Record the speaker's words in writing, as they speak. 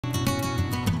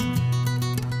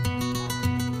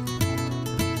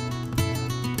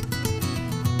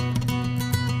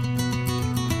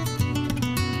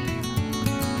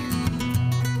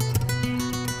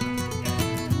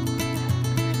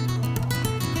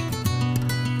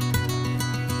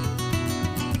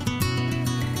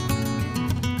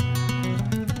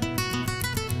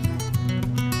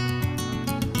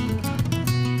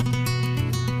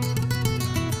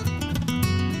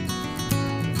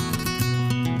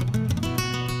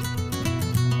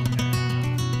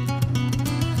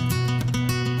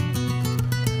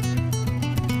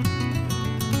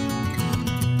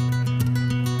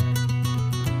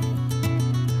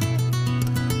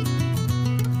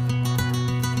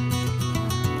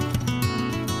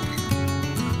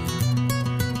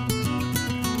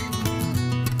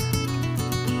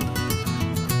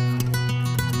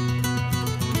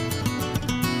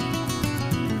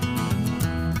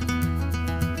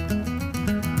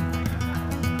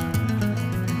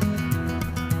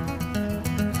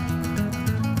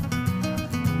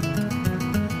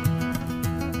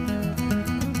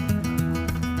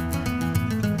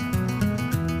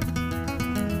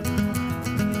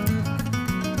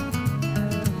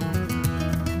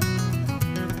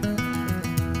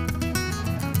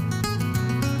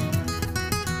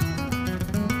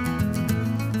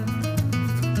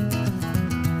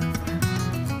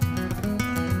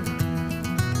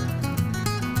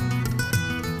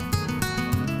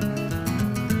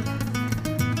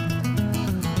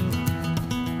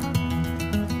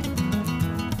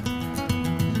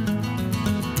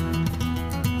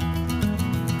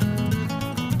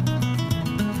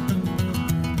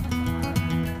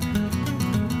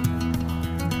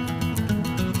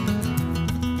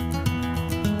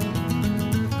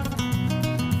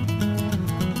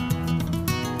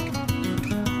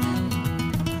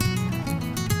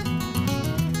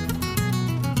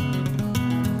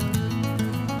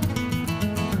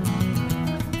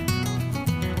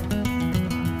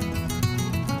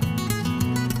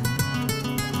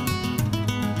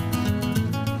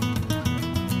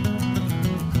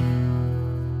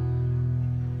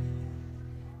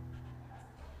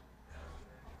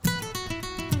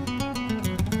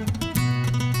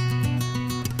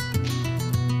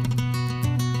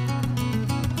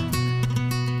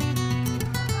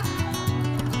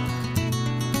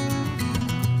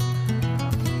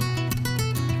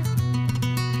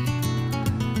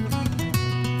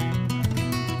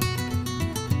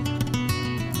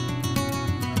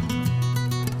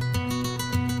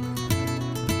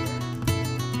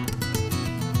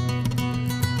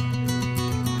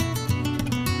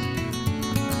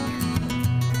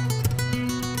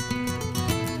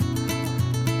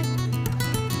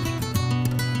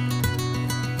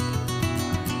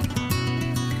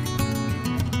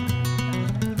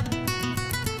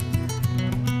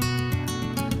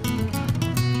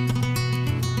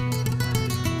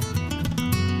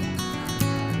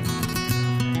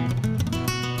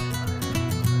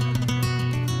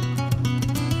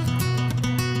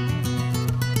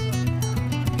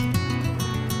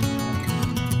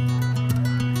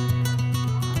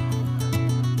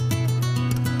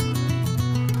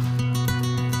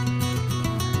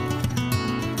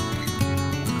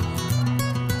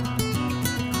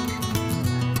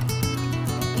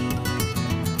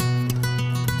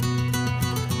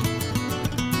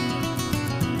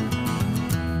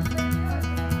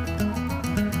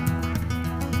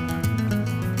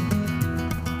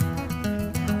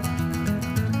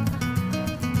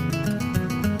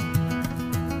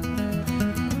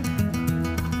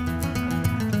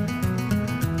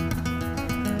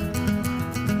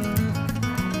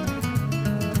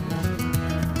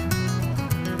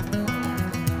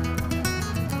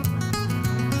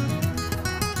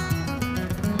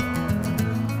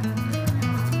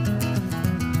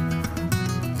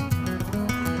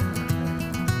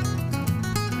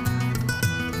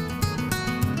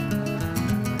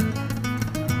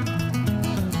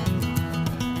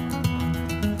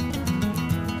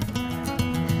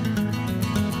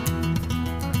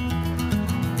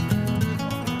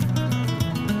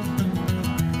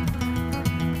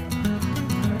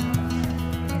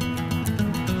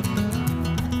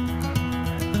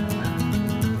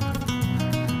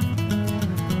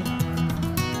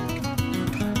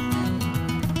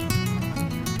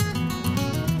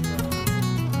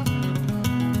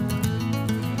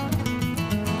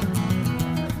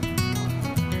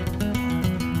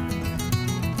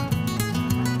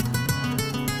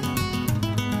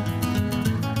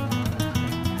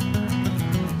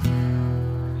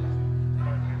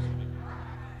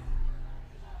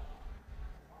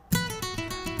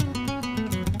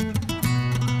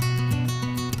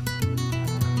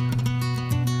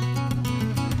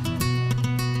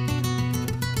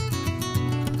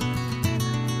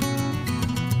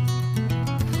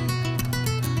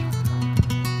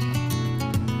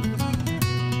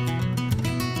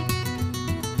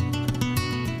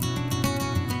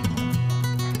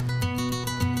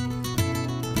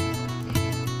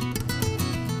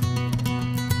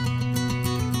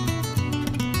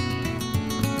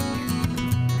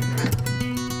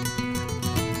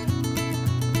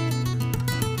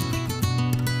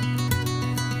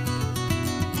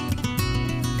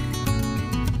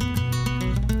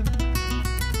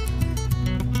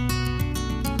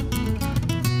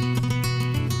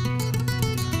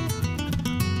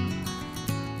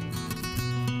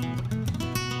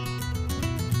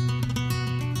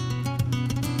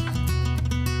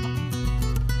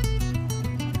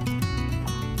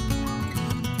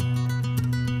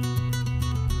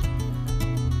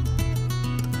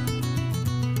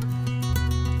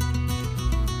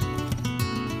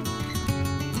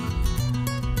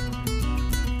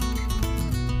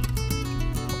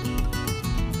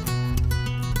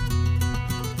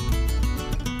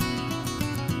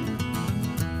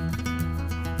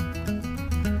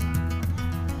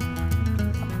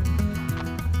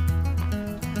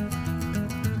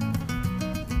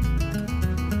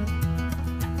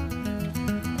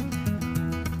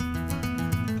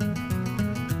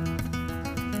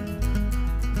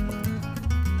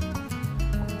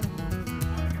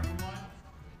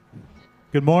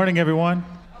Good morning, everyone.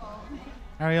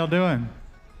 How are y'all doing?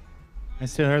 I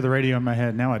still hear the radio in my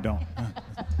head. Now I don't.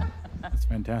 That's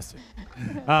fantastic.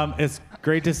 It's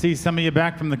great to see some of you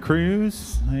back from the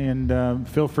cruise, and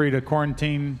feel free to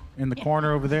quarantine in the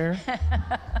corner over there.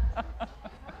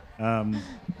 All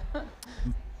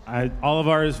of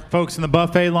our folks in the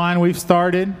buffet line, we've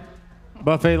started.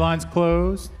 Buffet line's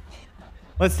closed.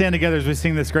 Let's stand together as we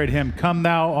sing this great hymn, Come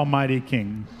Thou Almighty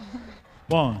King.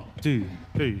 1, 2,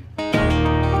 3.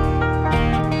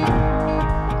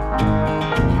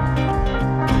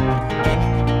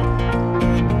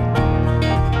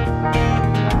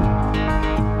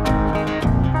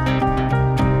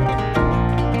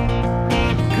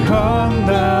 Come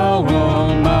thou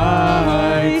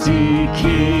almighty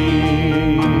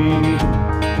King,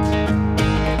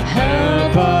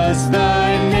 help us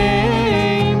thy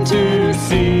name to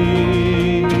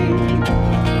sing,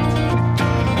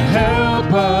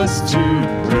 help us to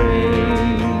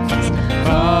praise,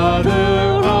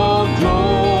 Father all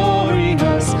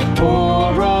glorious,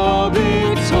 o'er all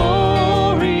victorious,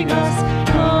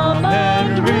 come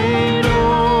and reign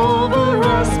over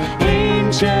us,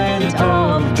 ancient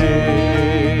of days.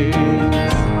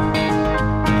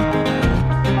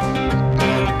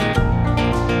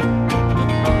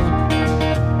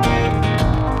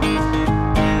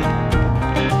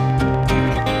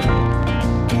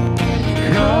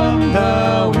 Come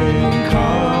thou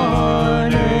incarnate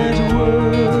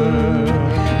Word,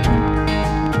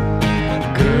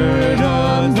 gird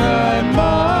on thy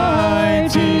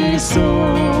mighty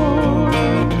sword,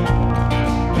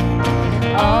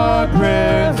 our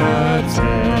prayer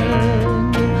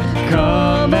attend.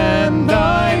 Come and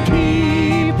thy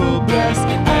people bless,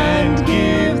 and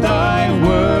give thy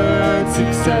word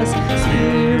success.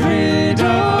 Spirit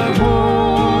of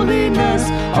holiness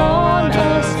on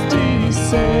us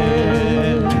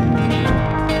descend.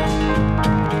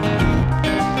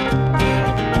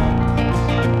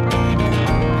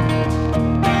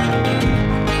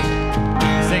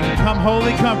 Sing, Come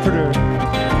Holy Comforter.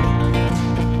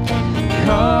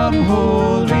 Come,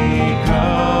 Holy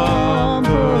Comforter,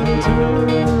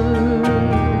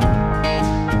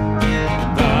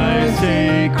 thy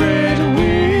sacred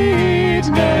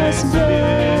witness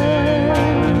bear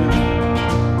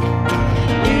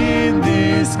in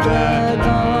this glad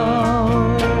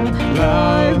hour.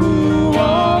 Thou who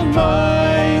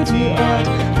almighty art,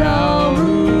 thou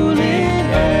ruling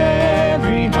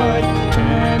every heart,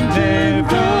 and then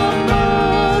from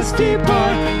us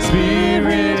depart,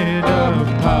 Spirit of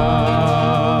power.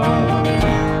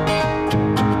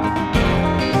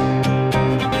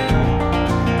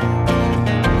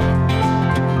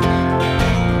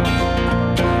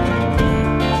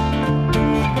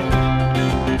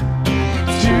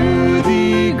 To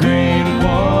thee, great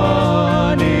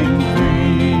one in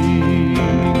three,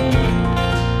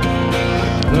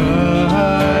 the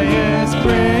highest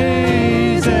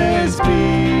praises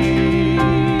be,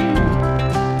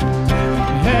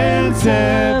 hence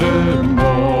evermore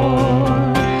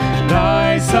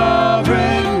thy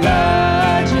sovereign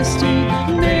majesty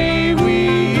may we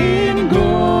in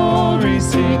glory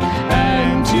sing,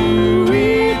 and to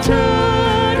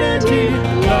eternity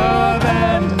love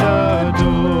and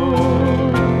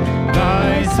adore.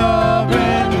 Thy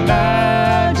sovereign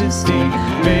majesty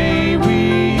may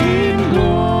we in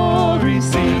glory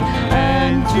sing,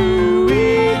 and to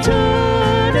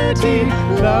eternity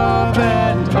love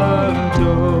and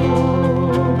adore.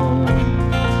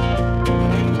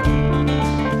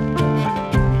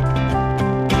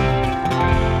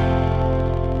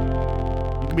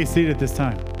 You can be seated at this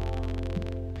time.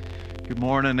 Good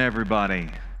morning, everybody.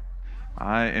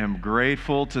 I am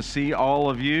grateful to see all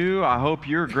of you. I hope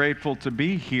you're grateful to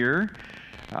be here.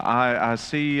 I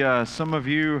see some of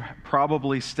you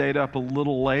probably stayed up a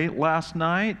little late last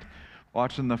night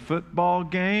watching the football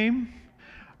game,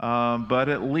 but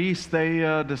at least they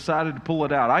decided to pull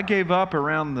it out. I gave up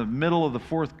around the middle of the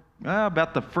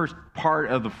about the first part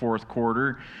of the fourth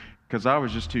quarter, because I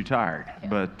was just too tired. Yeah.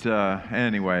 But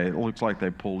anyway, it looks like they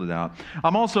pulled it out.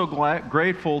 I'm also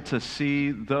grateful to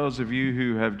see those of you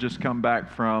who have just come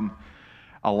back from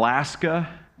Alaska.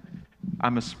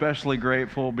 I'm especially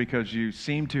grateful because you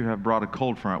seem to have brought a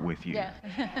cold front with you. Yeah.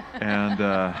 And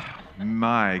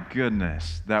my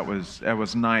goodness, that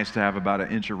was nice to have about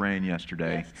an inch of rain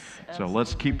yesterday. Yes, so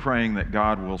let's keep praying that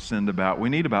God will send we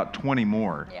need about 20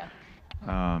 more,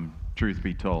 truth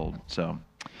be told. So,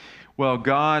 well,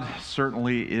 God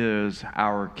certainly is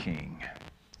our King,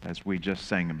 as we just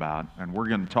sang about. And we're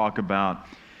going to talk about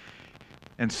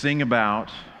and sing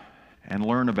about and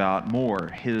learn about more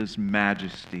His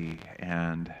majesty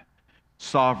and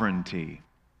sovereignty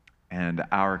and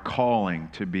our calling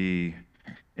to be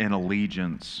in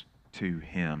allegiance to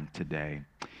Him today.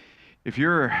 If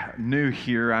you're new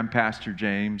here, I'm Pastor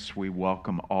James. We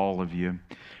welcome all of you.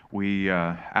 We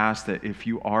ask that if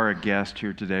you are a guest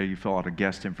here today, you fill out a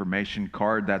guest information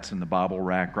card. That's in the Bible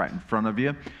rack right in front of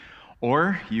you.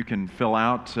 Or you can fill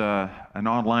out an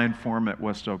online form at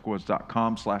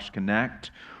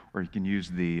westoakwoods.com/connect, or you can use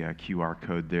the QR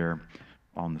code there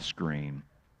on the screen.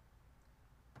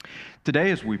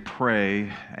 Today, as we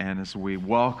pray and as we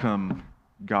welcome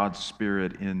God's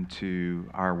Spirit into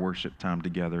our worship time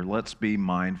together, let's be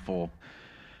mindful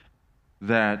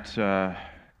that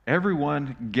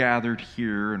everyone gathered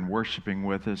here and worshiping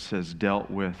with us has dealt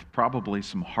with probably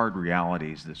some hard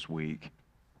realities this week.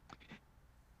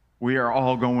 We are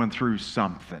all going through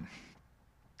something,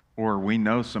 or we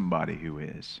know somebody who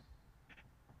is.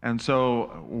 And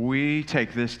so we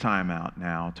take this time out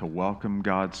now to welcome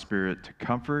God's Spirit to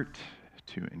comfort,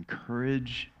 to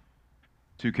encourage,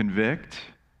 to convict,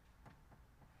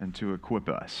 and to equip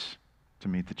us to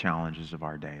meet the challenges of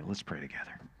our day. Let's pray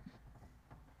together.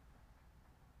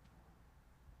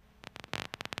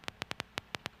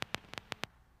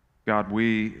 God,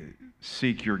 we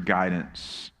seek your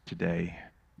guidance today.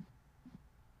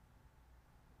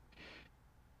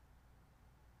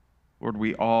 Lord,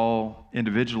 we all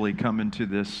individually come into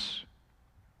this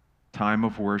time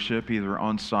of worship, either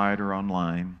on site or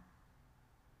online,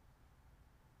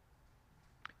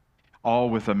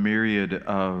 all with a myriad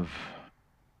of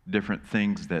different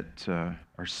things that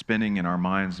are spinning in our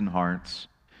minds and hearts,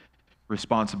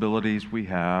 responsibilities we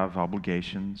have,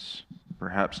 obligations,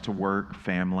 perhaps to work,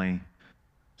 family,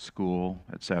 school,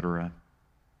 etc.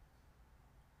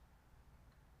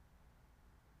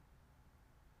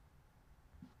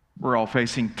 We're all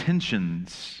facing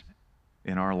tensions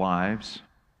in our lives.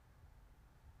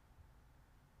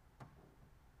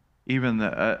 Even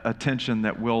a tension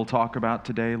that we'll talk about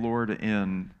today, Lord,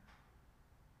 in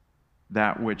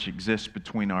that which exists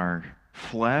between our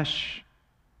flesh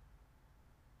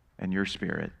and your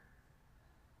Spirit.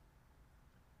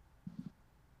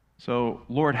 So,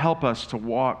 Lord, help us to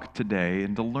walk today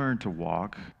and to learn to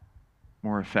walk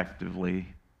more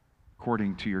effectively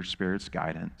according to your Spirit's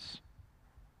guidance.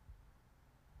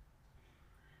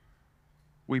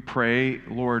 We pray,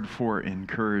 Lord, for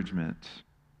encouragement.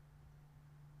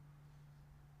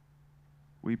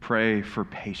 We pray for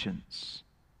patience.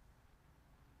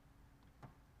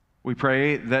 We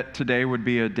pray that today would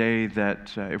be a day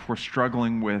that if we're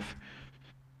struggling with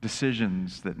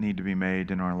decisions that need to be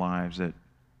made in our lives, that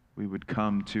we would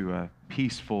come to a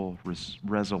peaceful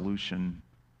resolution.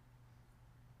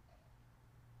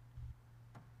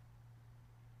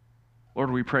 Lord,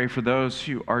 we pray for those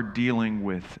who are dealing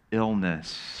with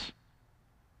illness.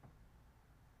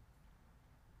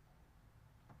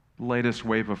 Latest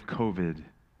wave of COVID.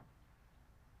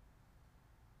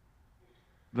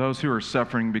 Those who are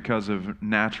suffering because of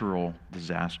natural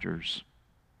disasters.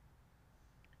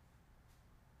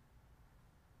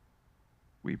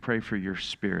 We pray for your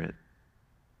Spirit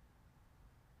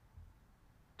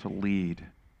to lead,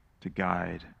 to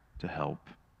guide, to help.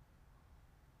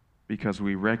 Because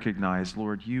we recognize,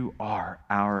 Lord, you are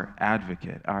our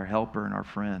advocate, our helper, and our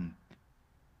friend.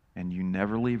 And you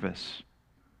never leave us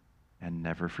and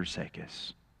never forsake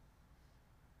us.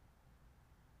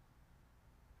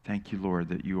 Thank you, Lord,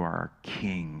 that you are our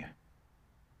King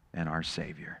and our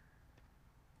Savior.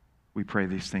 We pray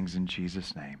these things in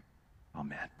Jesus' name.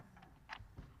 Amen.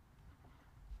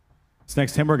 This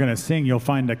next hymn we're going to sing, you'll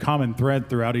find a common thread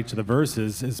throughout each of the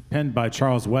verses, is penned by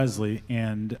Charles Wesley.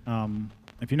 And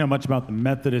if you know much about the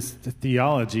Methodist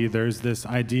theology, there's this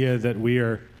idea that we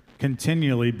are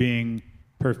continually being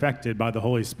perfected by the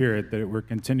Holy Spirit, that we're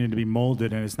continuing to be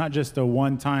molded. And it's not just a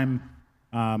one-time,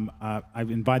 I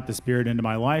invite the Spirit into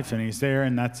my life and he's there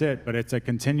and that's it, but it's a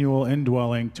continual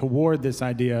indwelling toward this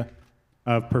idea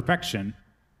of perfection.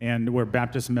 And where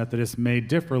Baptists and Methodists may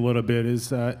differ a little bit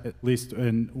is, at least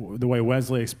in the way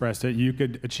Wesley expressed it, you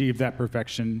could achieve that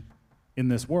perfection in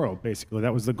this world, basically.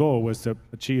 That was the goal, was to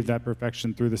achieve that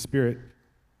perfection through the Spirit.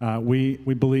 We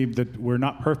believe that we're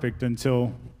not perfect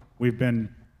until we've been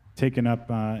taken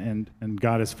up and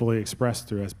God is fully expressed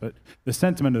through us. But the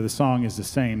sentiment of the song is the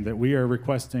same, that we are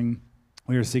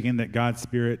seeking that God's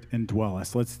Spirit indwell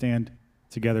us. Let's stand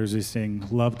together as we sing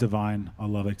Love Divine, a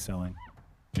Love Excelling.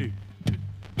 2, 2.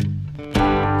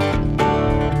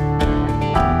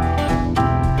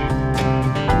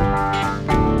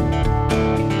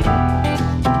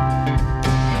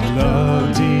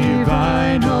 Love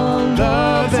divine, oh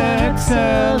love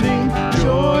excelling,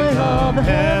 joy of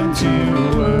heaven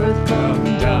to earth come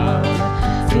down,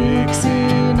 fix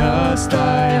in us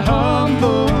thy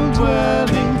humble dwelling.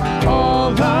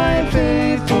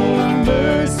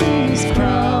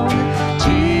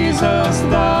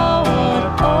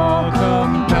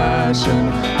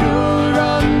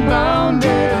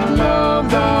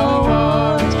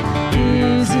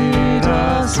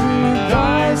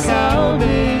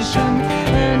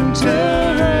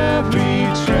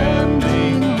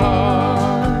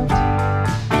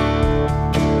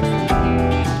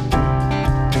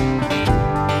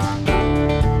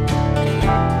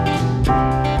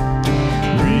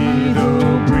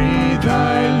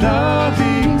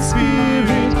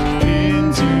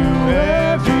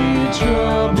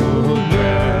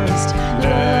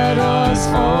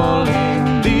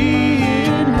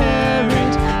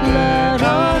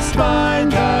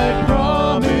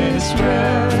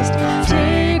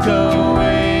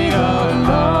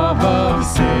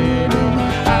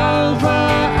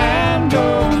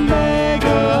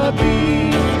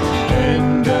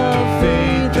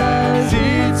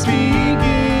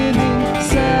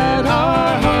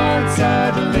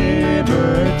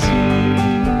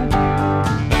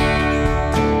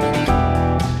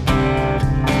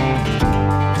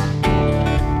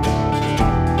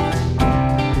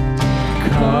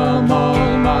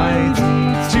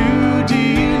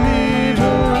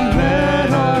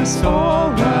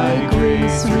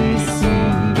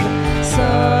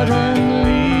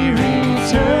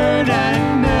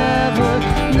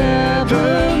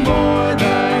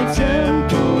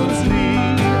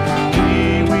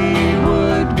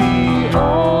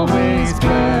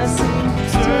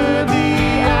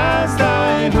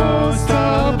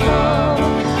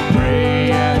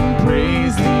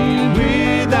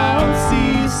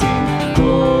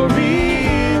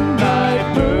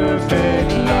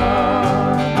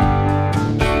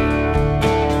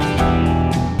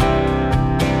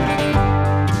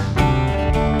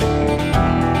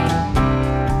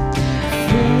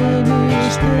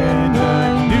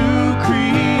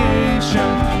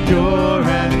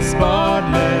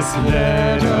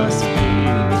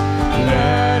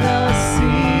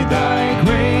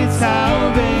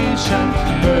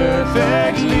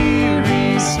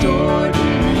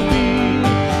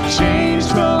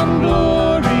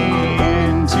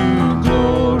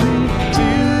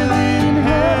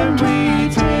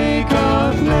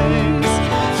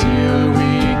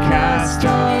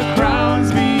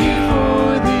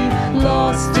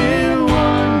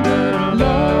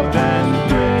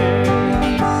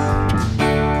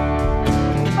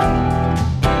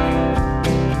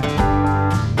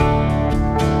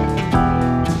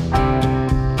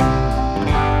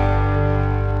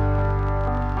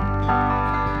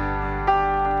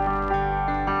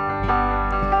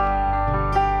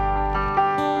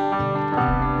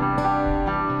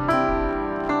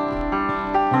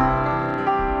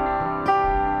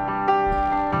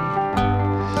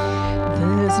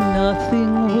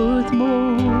 nothing worth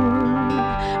more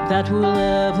that will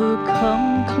ever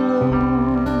come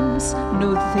close.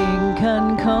 No thing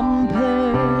can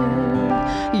compare.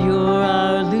 You're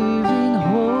our living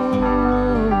hope.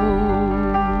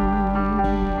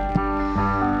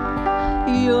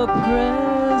 Your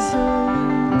presence,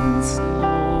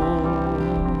 Lord.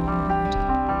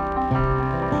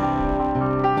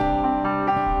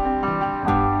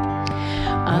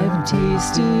 I've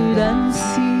tasted and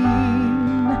seen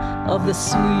of the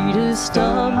sweetest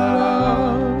of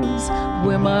loves,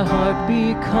 where my heart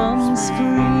becomes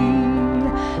free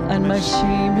and my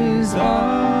shame is undone.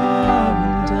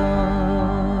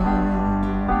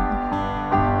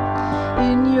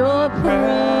 In your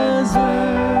presence,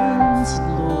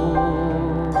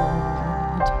 Lord.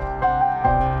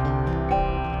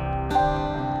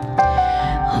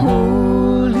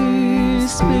 Holy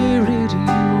Spirit,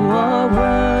 you are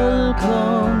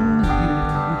welcome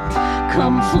here.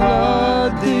 Come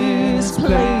flood this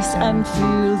place and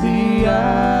fill the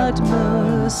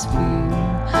atmosphere.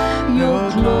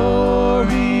 Your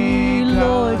glory,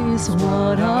 Lord, is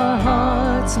what our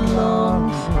hearts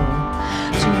long for.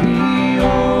 To be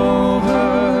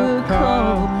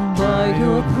overcome by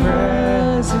your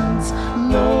presence,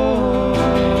 Lord.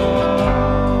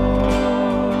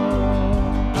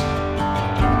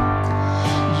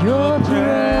 Your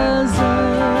presence,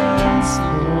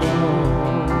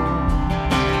 Lord.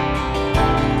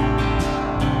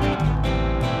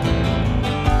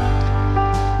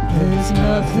 There's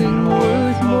nothing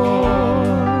worth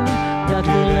more that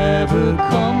will ever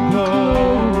come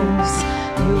close.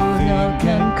 Your love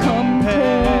can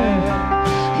compare.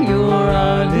 You're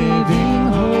our living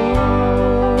hope.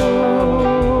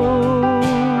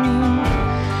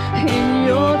 In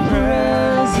your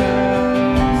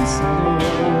presence,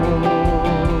 Lord.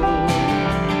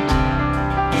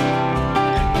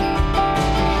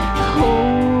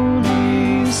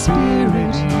 Holy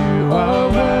Spirit, you are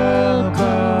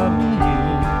welcome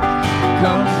here.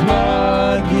 Come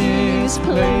flood this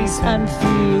place and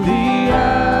fill the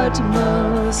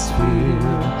atmosphere.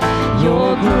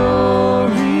 Your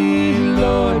glory,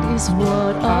 Lord, is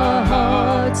what our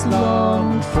hearts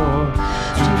long for.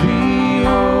 To be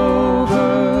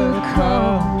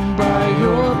overcome by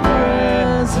your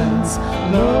presence,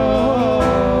 Lord.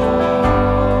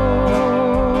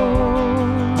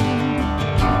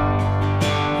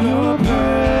 Your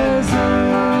presence,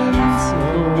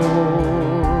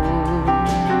 Lord.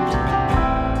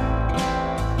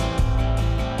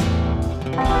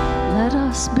 Let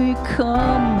us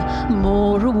become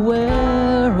more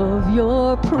aware of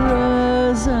your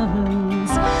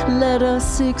presence. Let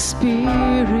us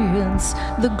experience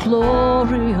the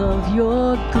glory of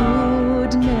your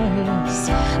goodness.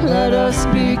 Let us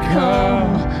become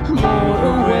more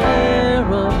aware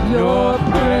of your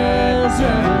presence.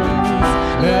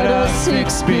 Let us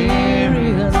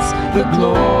experience the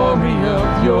glory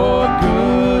of your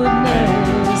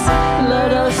goodness.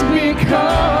 Let us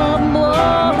become more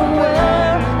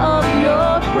aware of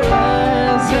your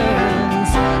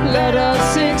presence. Let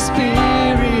us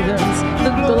experience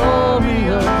the glory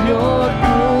of your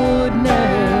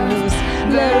goodness.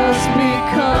 Let us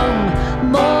become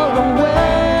more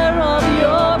aware of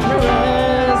your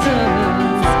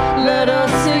presence. Let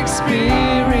us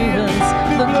experience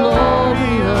the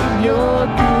glory of your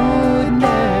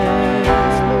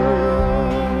goodness,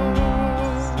 Lord.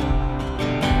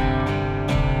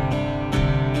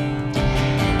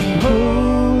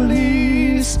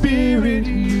 Holy Spirit,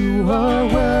 you are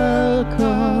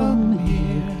welcome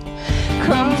here.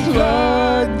 Come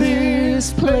flood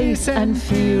this place and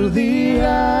fill the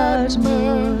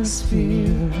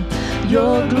atmosphere.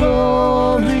 Your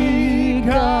glory,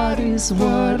 God, is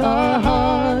what our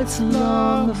hearts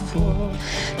long for.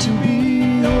 To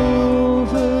be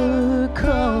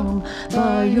overcome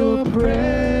by your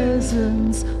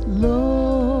presence,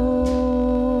 Lord.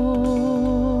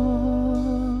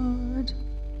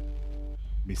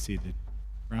 Be seated.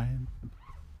 Ryan?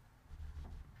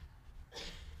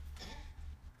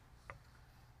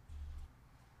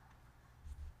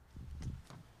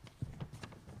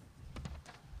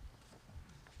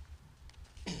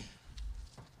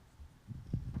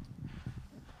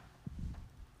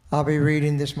 I'll be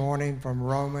reading this morning from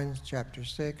Romans chapter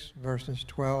 6, verses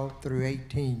 12 through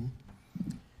 18.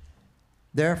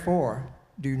 Therefore,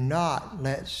 do not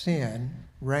let sin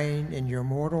reign in your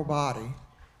mortal body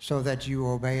so that you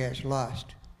obey its lust.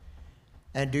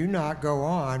 And do not go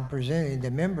on presenting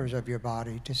the members of your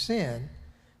body to sin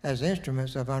as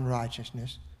instruments of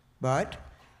unrighteousness, but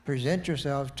present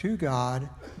yourselves to God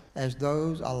as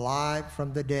those alive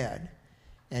from the dead,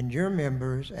 and your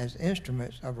members as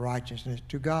instruments of righteousness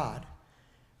to God.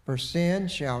 For sin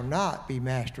shall not be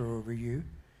master over you,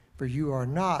 for you are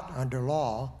not under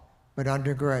law, but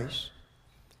under grace.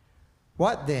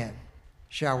 What then?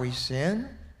 Shall we sin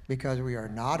because we are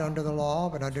not under the law,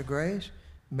 but under grace?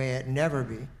 May it never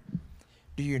be.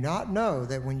 Do you not know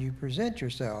that when you present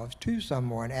yourselves to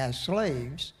someone as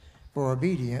slaves for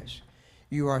obedience,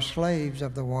 you are slaves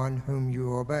of the one whom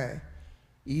you obey,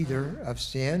 either of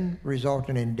sin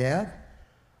resulting in death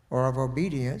or of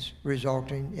obedience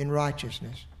resulting in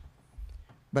righteousness?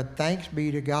 But thanks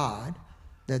be to God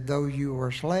that though you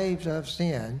were slaves of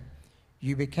sin,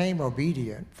 you became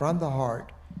obedient from the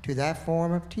heart to that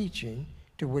form of teaching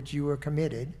to which you were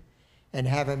committed, and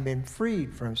having been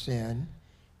freed from sin,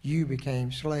 you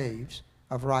became slaves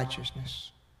of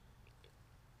righteousness.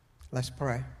 Let's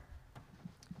pray.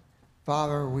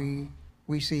 Father, we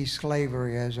see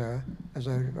slavery as a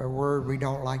word we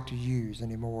don't like to use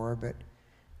anymore, but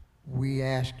we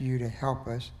ask you to help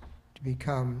us to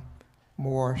become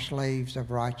more slaves of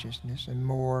righteousness and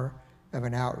more of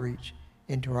an outreach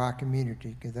into our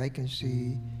community, because they can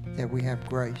see that we have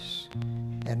grace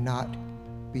and not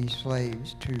be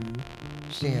slaves to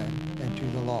sin and to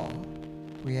the law.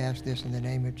 We ask this in the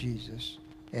name of Jesus.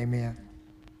 Amen.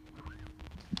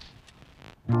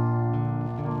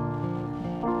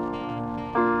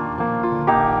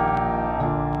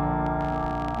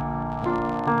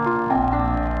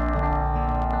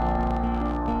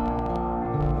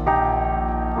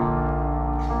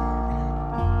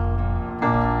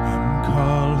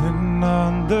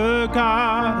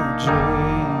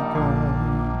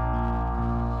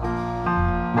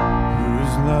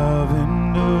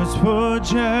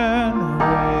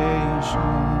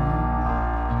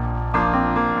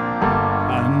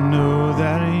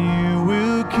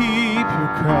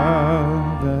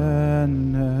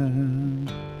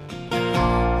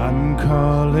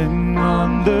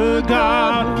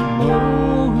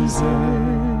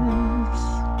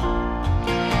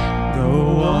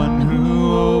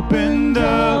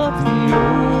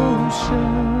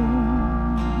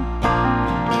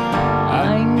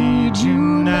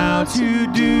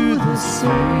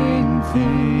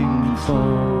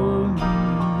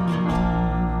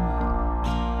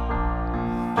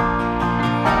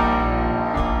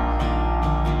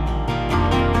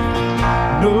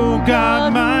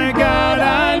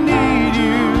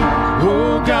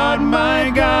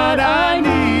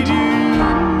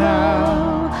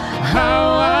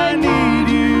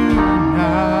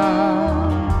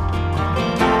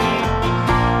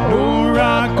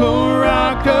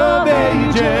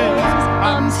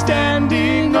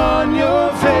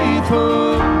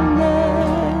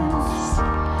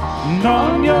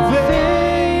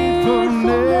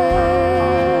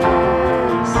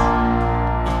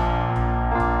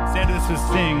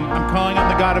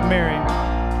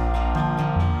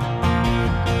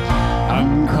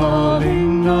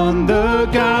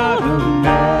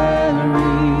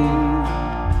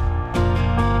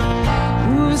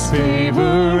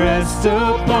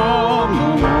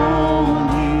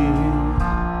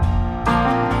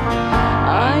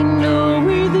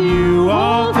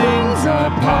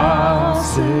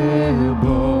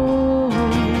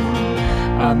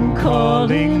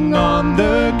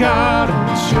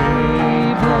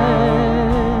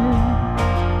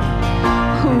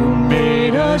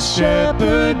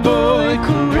 Shepherd boy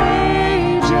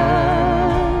courageous,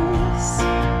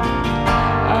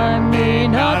 I may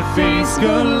not face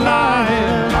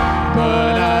Goliath,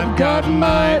 but I've got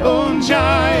my own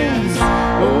giants.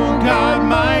 Oh God,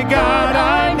 my God,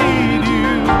 I need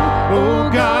you. Oh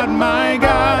God, my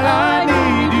God, I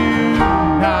need you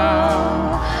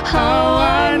now. How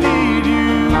I need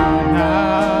you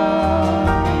now.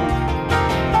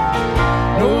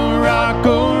 Oh rock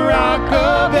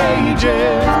of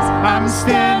ages, I'm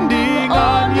standing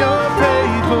on your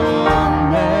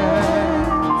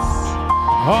faithfulness,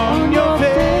 on your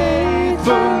faithfulness.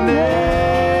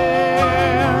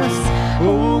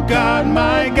 Oh God,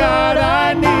 my God,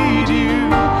 I need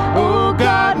you. Oh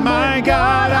God, my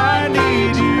God, I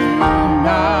need you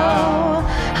now.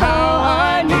 How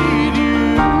I need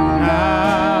you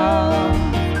now.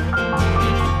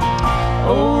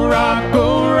 Oh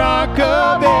rock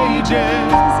of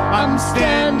ages, I'm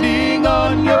standing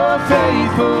on your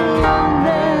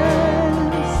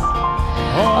faithfulness,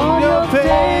 on your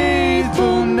faithfulness.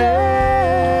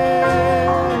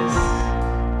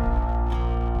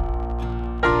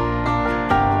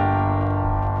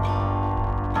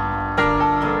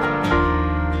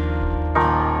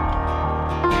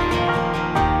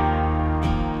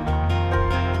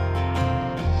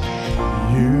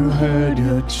 You heard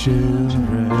your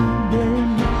children,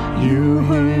 you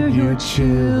hear your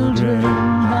children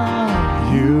now.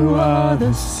 You are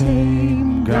the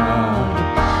same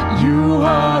God. You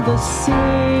are the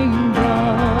same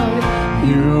God.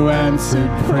 You answered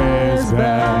prayers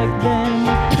back then.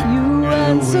 You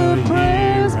answer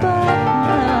prayers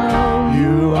back now.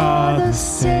 You are the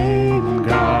same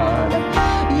God.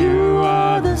 You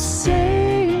are the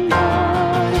same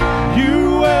God.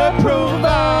 You were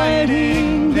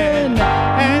providing then,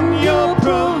 and you're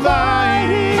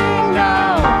providing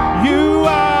now. You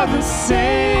are the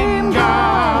same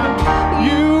God.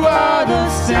 You are the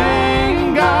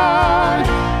same God.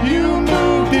 You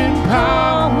moved in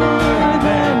power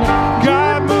then.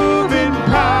 God move in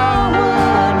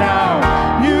power now.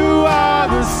 You are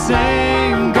the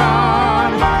same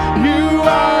God. You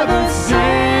are the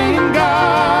same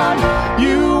God.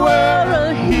 You were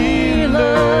a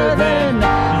healer then.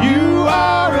 You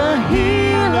are a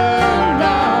healer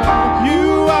now.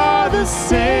 You are the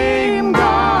same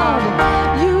God.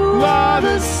 You are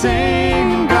the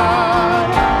same God.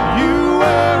 You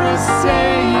were a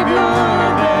savior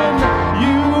then.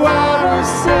 You are a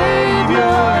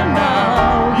savior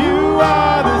now. You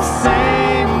are the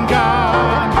same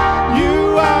God.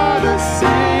 You are the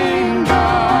same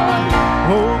God.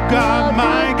 Oh God,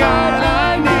 my God, I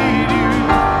need you.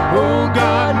 Oh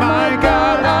God, my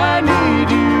God, I need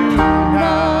you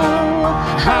now.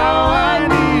 How I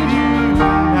need you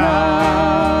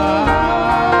now.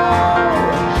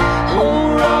 Oh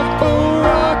rock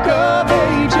of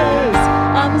ages,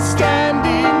 I'm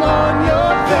standing on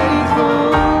your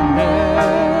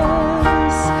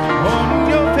faithfulness. On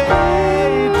your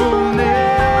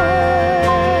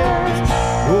faithfulness.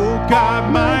 Oh God,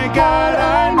 my God,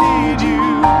 I need you.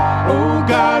 Oh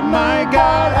God, my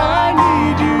God, I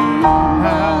need you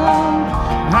now.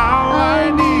 How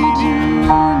I need you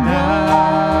now.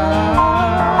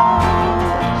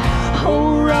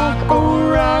 Oh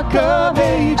rock of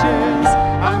ages,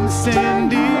 I'm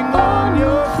standing on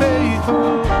your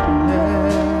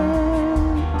faithfulness.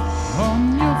 On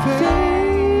your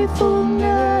faithfulness.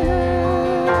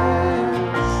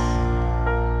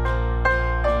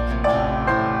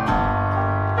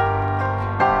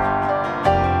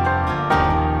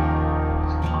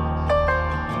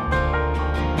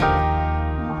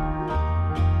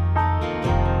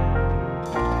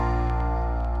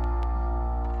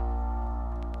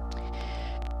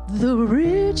 The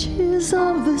riches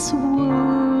of this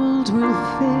world will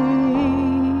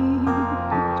fade.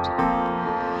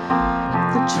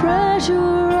 The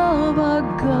treasure of our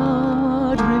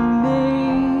God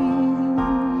remains.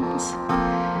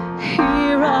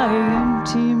 Here I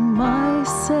empty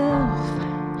myself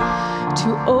to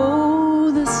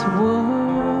owe this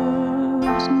world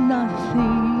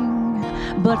nothing,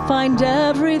 but find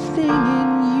everything in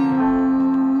you.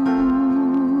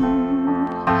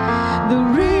 The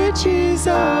riches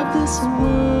of this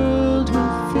world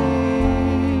will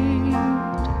fade.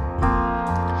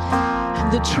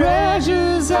 The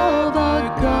treasures of our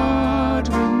God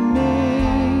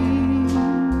remain.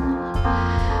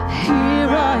 Here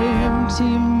I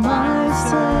empty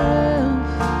myself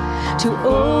to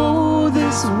owe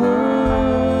this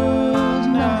world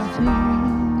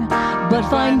nothing, but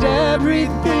find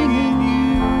everything in you.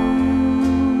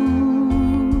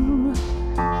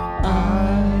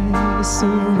 I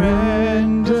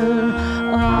surrender,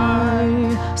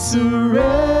 I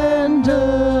surrender,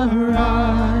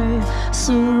 I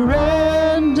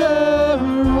surrender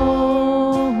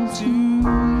all to you.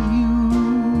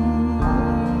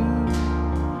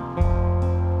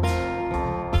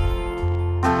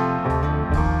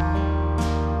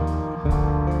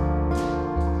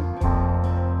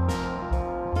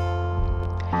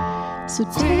 So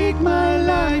take my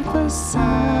life a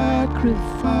sacrifice.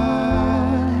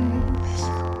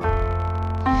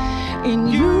 In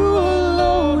you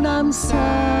alone I'm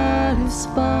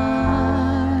satisfied.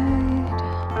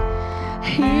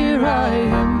 Here I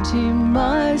empty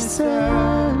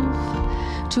myself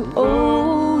to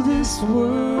owe this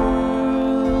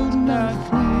world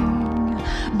nothing,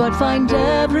 but find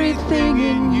everything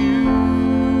in you.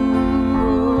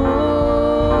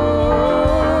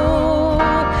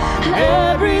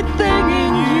 Everything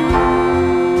in you.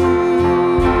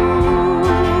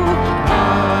 I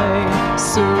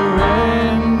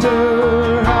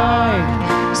surrender, I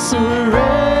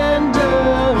surrender,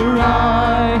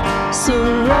 I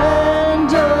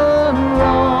surrender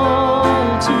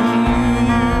all to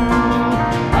you.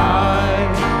 I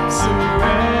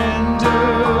surrender,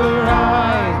 I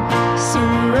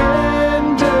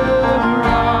surrender, I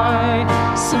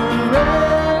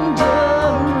surrender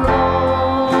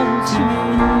all to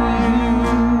you.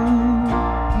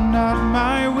 Not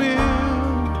my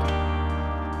will,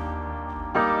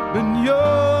 but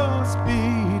yours be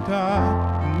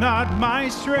not my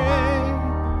strength,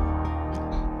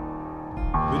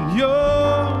 but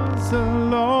yours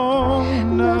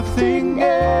alone. Nothing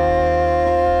else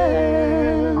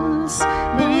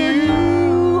but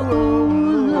you, oh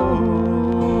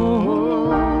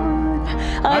Lord.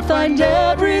 I find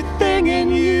everything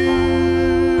in you.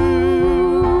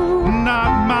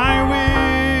 Not my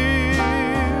will,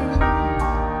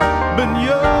 but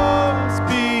yours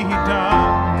be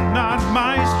done. Not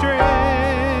my strength,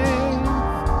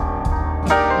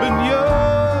 but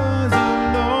yours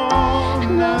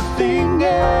alone. Nothing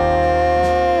else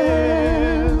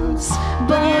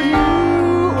but you,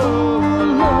 oh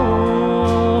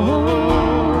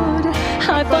Lord.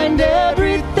 I find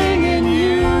everything in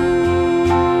you.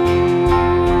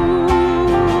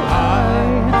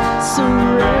 I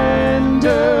surrender.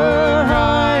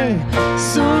 I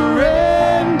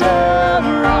surrender.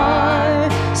 I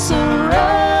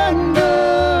surrender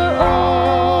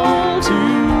all to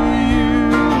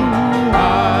you.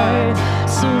 I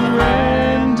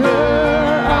surrender.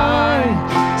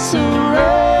 I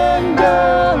surrender.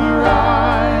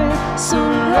 I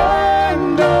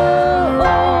surrender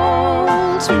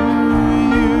all to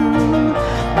you.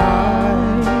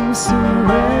 I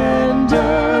surrender.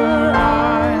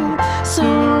 I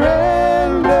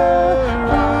surrender.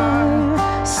 I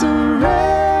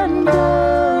surrender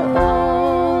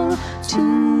all to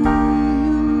you.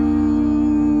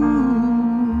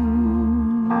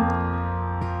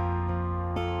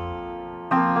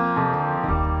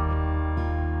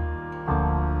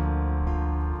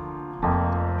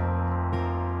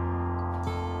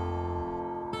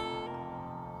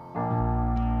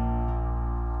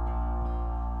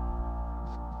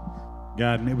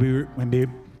 God,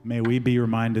 may we be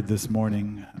reminded this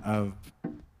morning of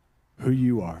who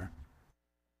you are.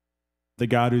 The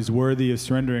God who's worthy of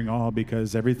surrendering all,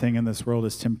 because everything in this world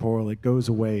is temporal. It goes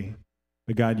away.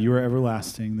 But God, you are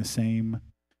everlasting, the same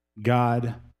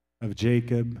God of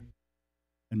Jacob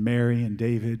and Mary and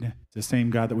David, the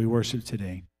same God that we worship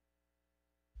today.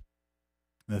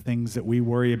 The things that we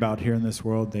worry about here in this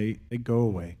world, they go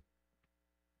away.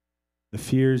 The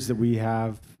fears that we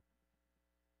have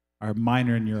are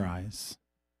minor in your eyes,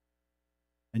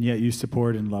 and yet you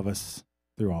support and love us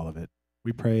through all of it.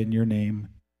 We pray in your name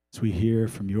as we hear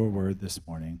from your word this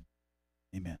morning.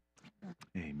 Amen.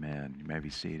 Amen. You may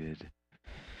be seated.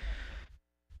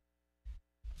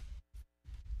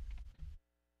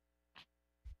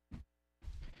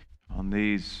 On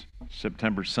these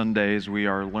September Sundays, we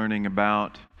are learning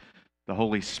about the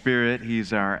Holy Spirit.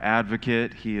 He's our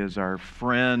advocate. He is our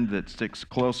friend that sticks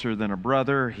closer than a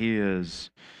brother. He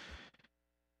is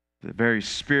the very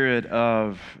Spirit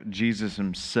of Jesus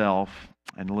himself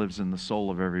and lives in the soul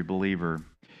of every believer.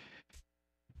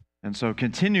 And so,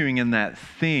 continuing in that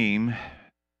theme,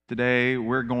 today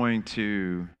we're going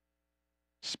to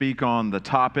speak on the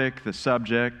topic, the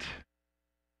subject,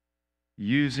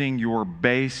 using your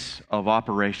base of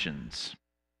operations.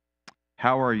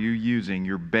 How are you using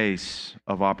your base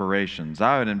of operations?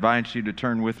 I would invite you to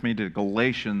turn with me to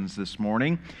Galatians this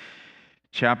morning.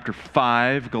 Chapter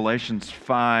 5, Galatians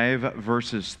 5,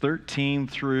 verses 13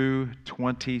 through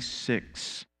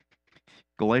 26.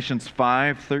 Galatians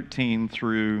 5, 13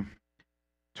 through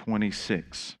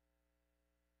 26.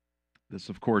 This,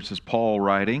 of course, is Paul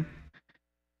writing.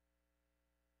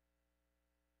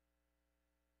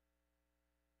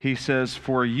 He says,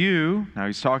 for you, now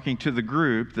he's talking to the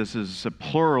group, this is a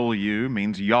plural you,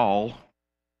 means y'all.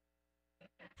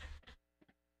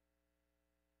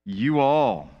 You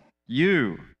all.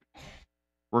 You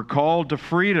were called to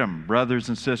freedom, brothers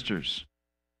and sisters.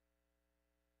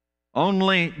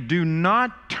 Only do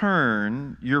not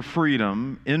turn your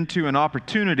freedom into an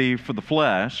opportunity for the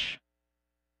flesh,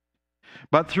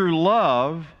 but through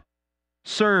love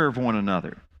serve one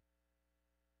another.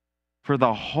 For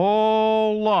the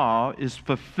whole law is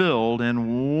fulfilled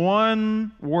in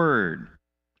one word,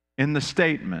 in the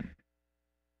statement,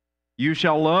 you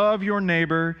shall love your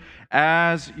neighbor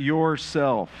as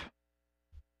yourself.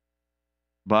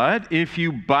 But if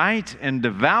you bite and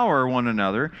devour one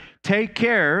another, take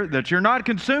care that you're not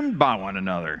consumed by one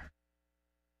another.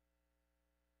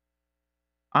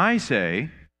 I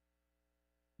say,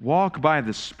 walk by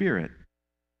the Spirit,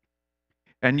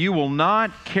 and you will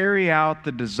not carry out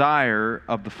the desire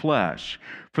of the flesh.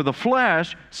 For the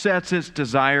flesh sets its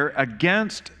desire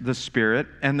against the Spirit,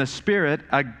 and the Spirit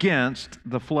against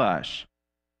the flesh.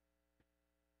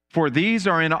 For these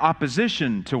are in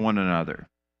opposition to one another,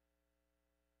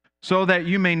 so that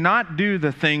you may not do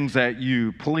the things that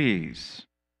you please.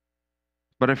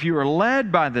 But if you are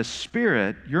led by the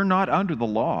Spirit, you're not under the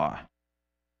law.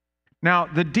 Now,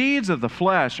 the deeds of the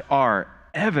flesh are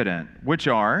evident, which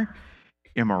are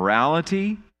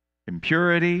immorality,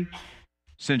 impurity,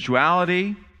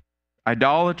 sensuality,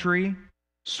 idolatry,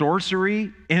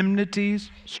 sorcery, enmities,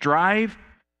 strife,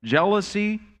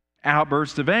 jealousy,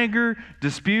 outbursts of anger,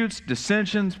 disputes,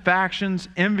 dissensions, factions,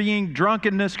 envying,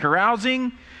 drunkenness,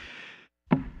 carousing,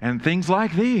 and things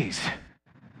like these,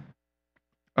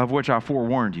 of which I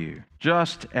forewarned you,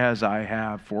 just as I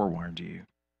have forewarned you.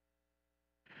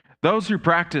 Those who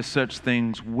practice such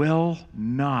things will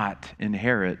not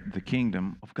inherit the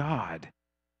kingdom of God.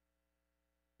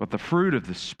 But the fruit of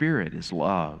the Spirit is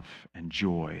love and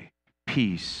joy,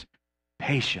 peace,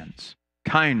 patience,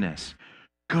 kindness,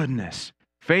 goodness,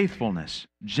 faithfulness,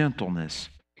 gentleness,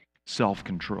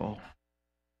 self-control.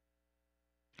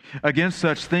 Against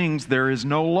such things there is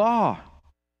no law.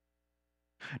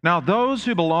 Now those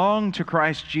who belong to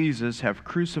Christ Jesus have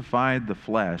crucified the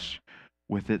flesh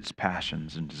with its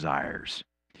passions and desires.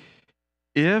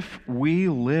 If we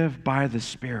live by the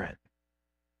Spirit,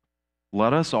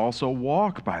 let us also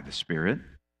walk by the Spirit.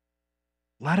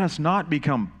 Let us not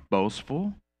become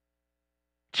boastful,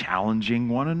 challenging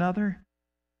one another,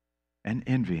 and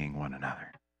envying one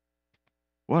another.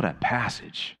 What a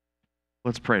passage.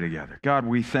 Let's pray together. God,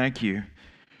 we thank you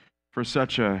for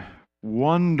such a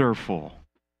wonderful,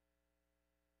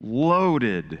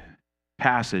 loaded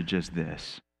passage as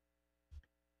this.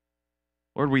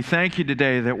 Lord, we thank you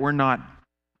today that we're not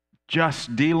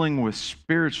just dealing with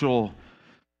spiritual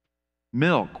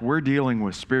milk, we're dealing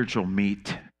with spiritual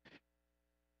meat.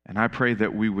 And I pray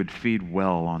that we would feed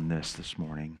well on this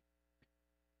morning.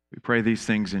 We pray these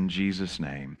things in Jesus'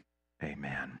 name.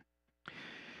 Amen.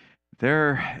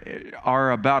 There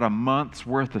are about a month's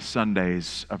worth of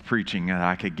Sundays of preaching that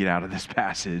I could get out of this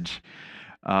passage.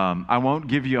 I won't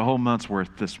give you a whole month's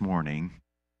worth this morning.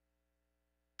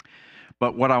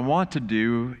 But what I want to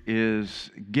do is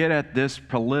get at this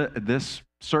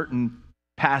certain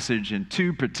passage in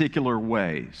two particular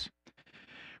ways.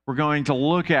 We're going to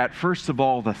look at, first of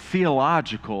all, the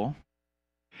theological,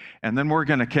 and then we're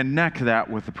going to connect that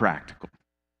with the practical.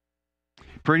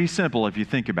 Pretty simple if you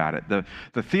think about it.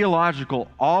 The theological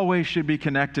always should be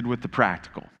connected with the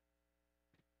practical.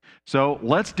 So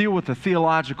let's deal with the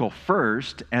theological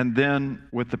first and then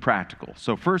with the practical.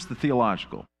 So first, the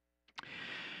theological.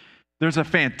 There's a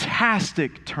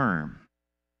fantastic term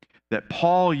that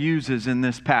Paul uses in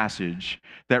this passage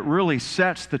that really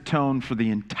sets the tone for the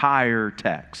entire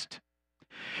text.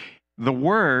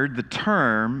 The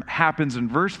term, happens in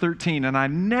verse 13, and I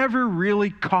never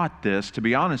really caught this, to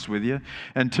be honest with you,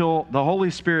 until the Holy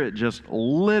Spirit just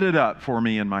lit it up for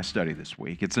me in my study this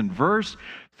week. It's in verse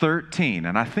 13,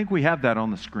 and I think we have that on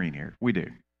the screen here. We do.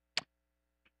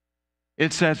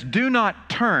 It says, do not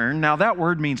turn. Now that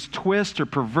word means twist or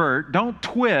pervert. Don't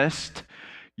twist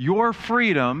your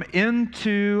freedom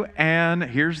into an,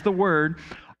 here's the word,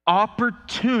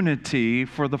 opportunity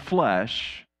for the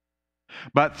flesh,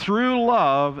 but through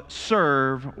love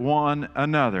serve one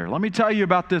another. Let me tell you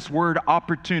about this word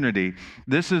opportunity.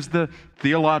 This is the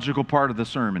theological part of the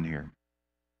sermon here.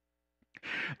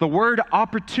 The word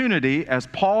opportunity, as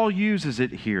Paul uses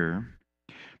it here,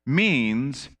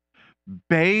 means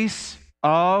base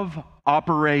of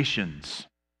operations.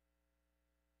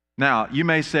 Now, you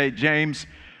may say, James,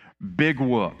 big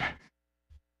whoop.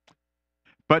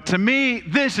 But to me,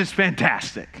 this is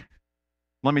fantastic.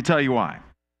 Let me tell you why.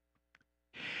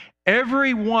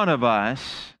 Every one of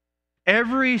us,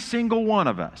 every single one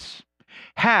of us,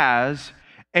 has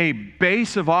a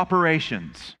base of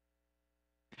operations,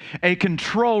 a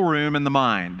control room in the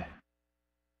mind.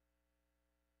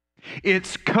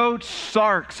 It's Coach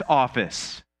Sark's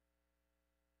office.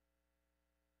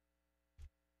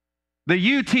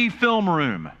 The UT film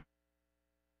room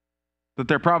that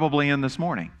they're probably in this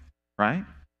morning, right?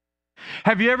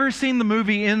 Have you ever seen the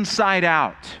movie Inside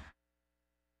Out?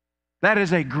 That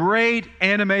is a great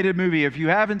animated movie. If you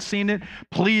haven't seen it,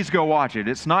 please go watch it.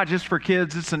 It's not just for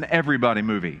kids, it's an everybody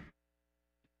movie.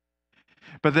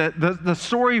 But the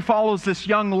story follows this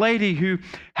young lady who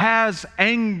has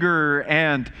anger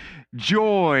and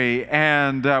joy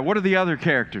and what are the other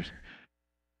characters?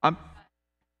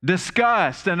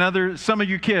 Disgust and some of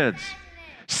you kids.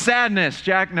 Sadness,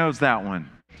 Jack knows that one.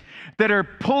 That are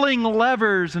pulling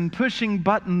levers and pushing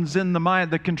buttons in the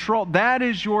mind, the control. That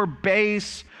is your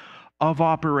base of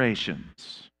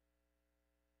operations.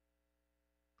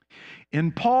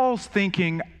 In Paul's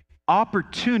thinking,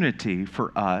 opportunity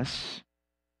for us,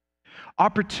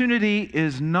 opportunity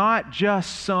is not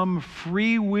just some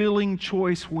freewheeling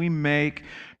choice we make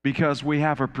because we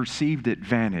have a perceived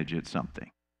advantage at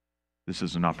something. This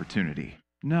is an opportunity.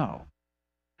 No.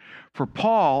 For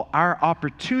Paul, our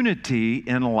opportunity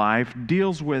in life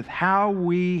deals with how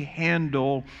we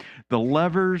handle the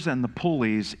levers and the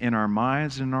pulleys in our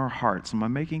minds and our hearts. Am I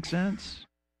making sense?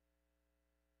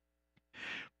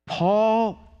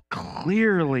 Paul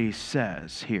clearly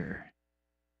says here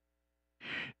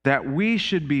that we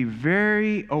should be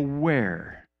very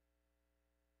aware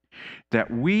that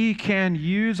we can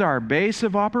use our base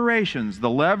of operations, the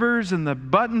levers and the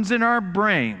buttons in our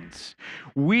brains.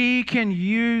 We can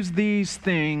use these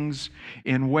things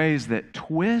in ways that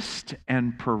twist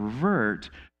and pervert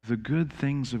the good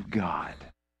things of God.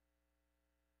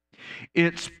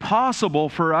 It's possible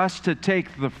for us to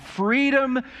take the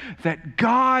freedom that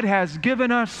God has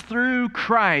given us through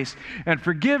Christ and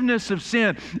forgiveness of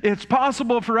sin. It's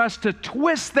possible for us to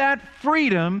twist that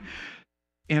freedom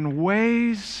in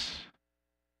ways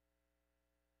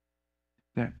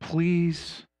that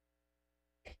please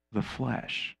the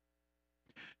flesh.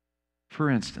 For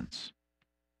instance,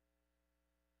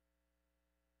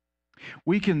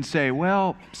 we can say,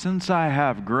 well, since I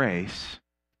have grace,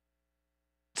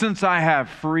 since I have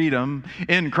freedom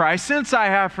in Christ, since I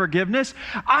have forgiveness,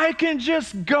 I can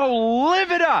just go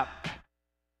live it up.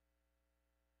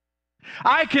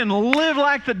 I can live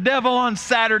like the devil on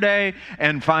Saturday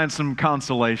and find some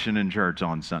consolation in church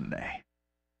on Sunday.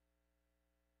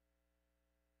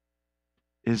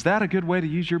 Is that a good way to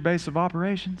use your base of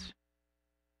operations?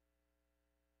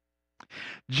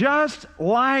 Just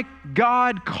like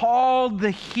God called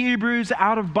the Hebrews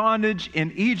out of bondage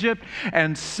in Egypt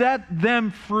and set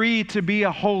them free to be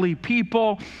a holy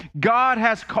people, God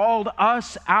has called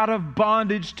us out of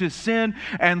bondage to sin,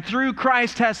 and through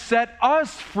Christ has set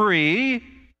us free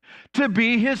to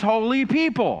be His holy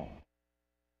people.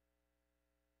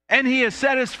 And He has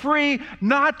set us free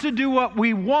not to do what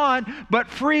we want, but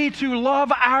free to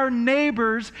love our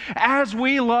neighbors as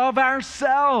we love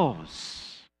ourselves.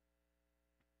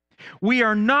 We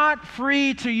are not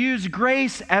free to use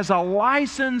grace as a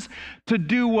license to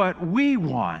do what we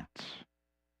want.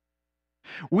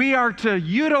 We are to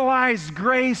utilize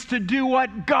grace to do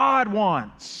what God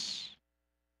wants.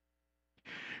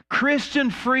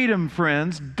 Christian freedom,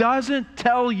 friends, doesn't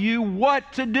tell you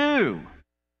what to do.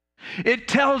 It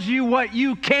tells you what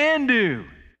you can do.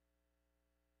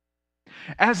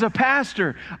 As a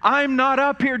pastor, I'm not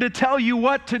up here to tell you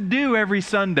what to do every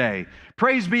Sunday.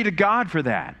 Praise be to God for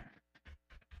that.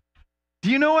 Do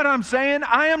you know what I'm saying?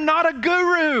 I am not a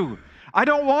guru. I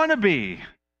don't want to be.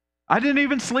 I didn't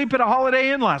even sleep at a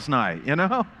Holiday Inn last night, you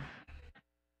know?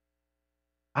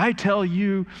 I tell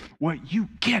you what you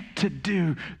get to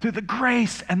do through the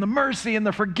grace and the mercy and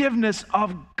the forgiveness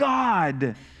of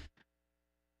God.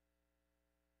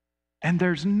 And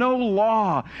there's no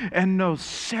law and no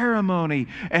ceremony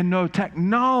and no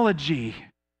technology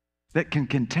that can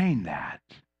contain that.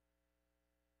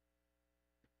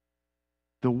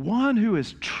 The one who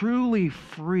is truly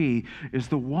free is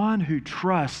the one who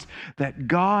trusts that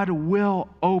God will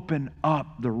open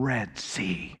up the Red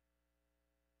Sea.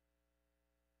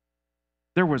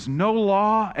 There was no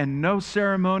law and no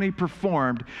ceremony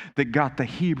performed that got the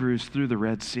Hebrews through the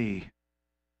Red Sea.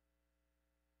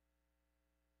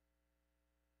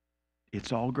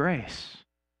 It's all grace.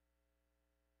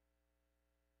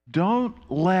 Don't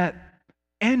let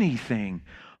anything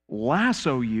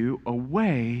lasso you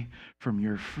away from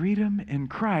your freedom in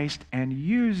Christ and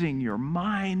using your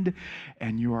mind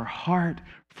and your heart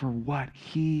for what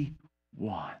He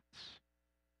wants.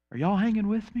 Are y'all hanging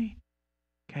with me?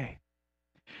 Okay.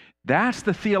 That's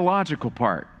the theological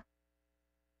part.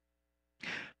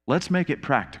 Let's make it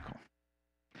practical.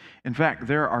 In fact,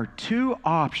 there are two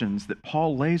options that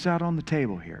Paul lays out on the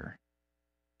table here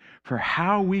for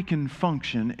how we can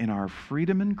function in our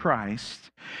freedom in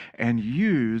Christ and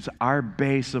use our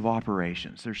base of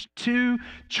operations. There's two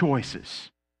choices.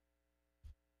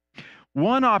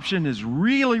 One option is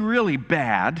really, really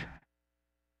bad,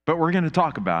 but we're going to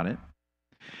talk about it.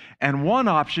 And one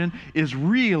option is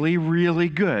really, really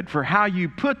good for how you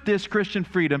put this Christian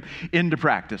freedom into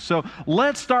practice. So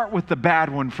let's start with the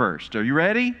bad one first. Are you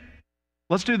ready?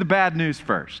 Let's do the bad news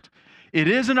first. It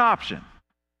is an option.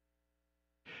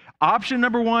 Option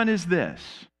number one is this.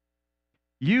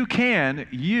 You can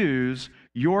use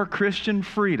your Christian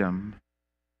freedom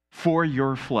for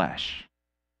your flesh.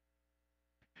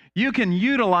 You can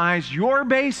utilize your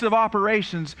base of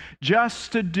operations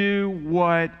just to do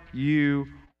what you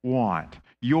want.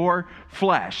 Your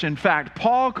flesh. In fact,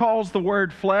 Paul calls the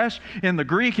word flesh, in the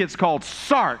Greek it's called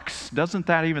sarx. Doesn't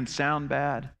that even sound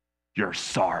bad? Your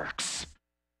sarx.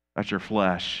 That's your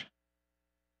flesh.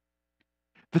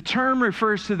 The term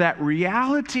refers to that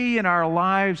reality in our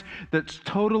lives that's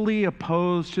totally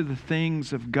opposed to the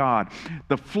things of God.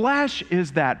 The flesh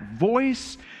is that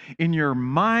voice in your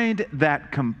mind,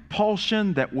 that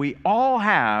compulsion that we all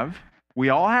have. We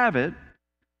all have it.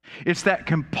 It's that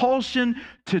compulsion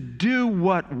to do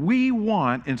what we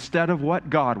want instead of what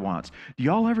God wants. Do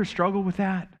y'all ever struggle with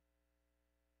that?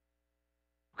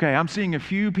 Okay, I'm seeing a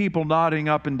few people nodding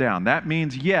up and down. That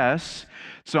means yes.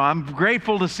 So I'm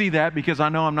grateful to see that because I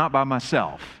know I'm not by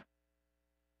myself.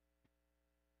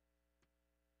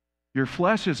 Your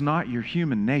flesh is not your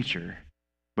human nature,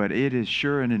 but it is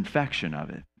sure an infection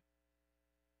of it.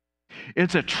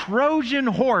 It's a Trojan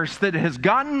horse that has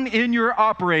gotten in your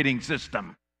operating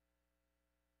system.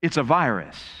 It's a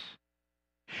virus.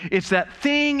 It's that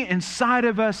thing inside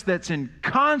of us that's in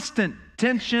constant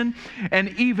tension and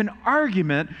even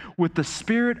argument with the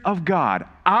Spirit of God.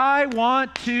 I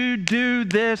want to do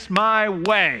this my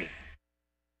way.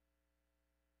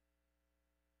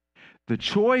 The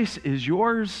choice is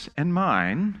yours and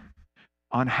mine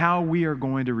on how we are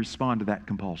going to respond to that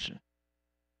compulsion.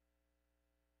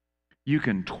 You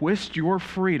can twist your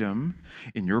freedom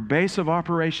in your base of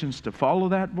operations to follow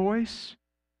that voice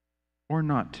or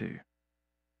not to.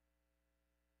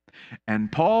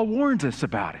 And Paul warns us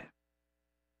about it.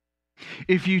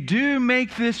 If you do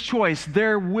make this choice,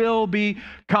 there will be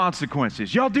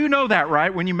consequences. Y'all do know that,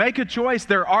 right? When you make a choice,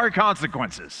 there are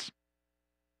consequences.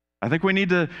 I think we need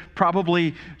to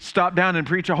probably stop down and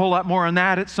preach a whole lot more on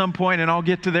that at some point, and I'll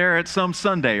get to there at some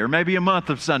Sunday or maybe a month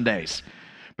of Sundays.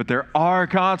 But there are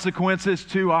consequences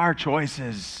to our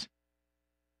choices.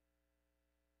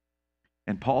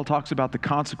 And Paul talks about the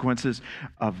consequences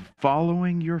of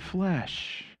following your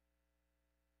flesh.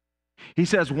 He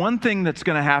says one thing that's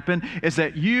going to happen is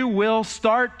that you will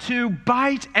start to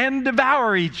bite and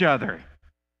devour each other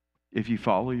if you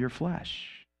follow your flesh.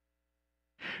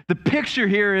 The picture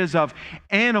here is of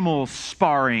animals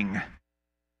sparring.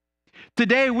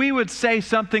 Today we would say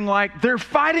something like, they're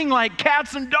fighting like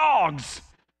cats and dogs.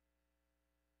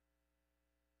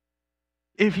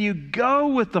 If you go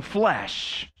with the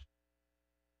flesh,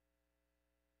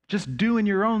 just doing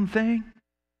your own thing,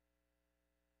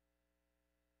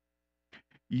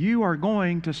 you are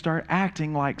going to start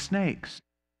acting like snakes.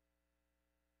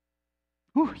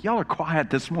 Whew, y'all are quiet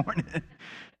this morning.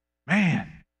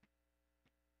 Man.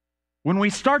 When we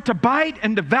start to bite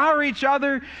and devour each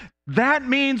other, that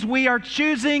means we are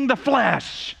choosing the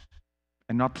flesh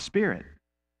and not the Spirit.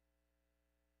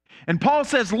 And Paul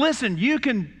says, listen, you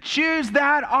can choose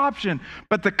that option,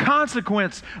 but the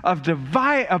consequence of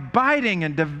biting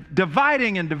and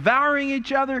dividing and devouring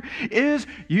each other is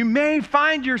you may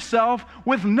find yourself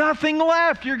with nothing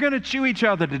left. You're going to chew each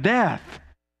other to death.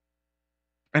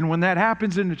 And when that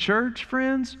happens in the church,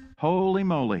 friends, holy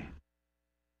moly,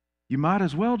 you might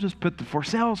as well just put the for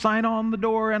sale sign on the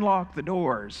door and lock the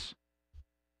doors.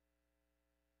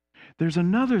 There's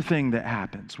another thing that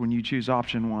happens when you choose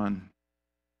option one.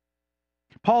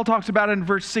 Paul talks about it in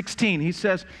verse 16. He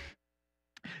says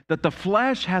that the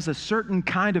flesh has a certain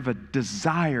kind of a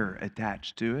desire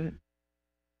attached to it.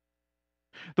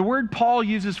 The word Paul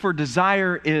uses for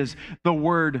desire is the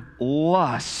word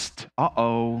lust.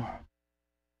 Uh-oh.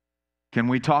 Can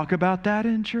we talk about that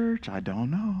in church? I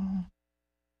don't know.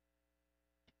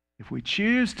 If we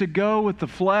choose to go with the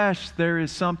flesh, there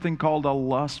is something called a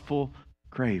lustful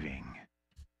craving.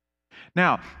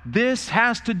 Now, this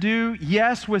has to do,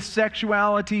 yes, with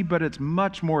sexuality, but it's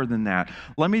much more than that.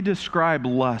 Let me describe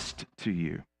lust to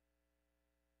you.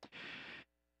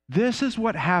 This is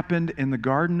what happened in the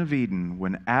Garden of Eden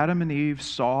when Adam and Eve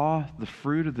saw the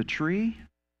fruit of the tree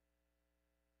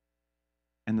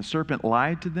and the serpent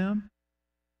lied to them.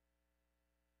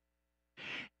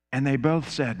 And they both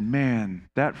said, man,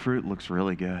 that fruit looks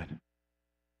really good.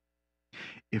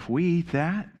 If we eat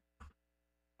that,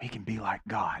 we can be like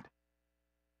God.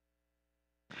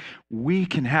 We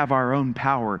can have our own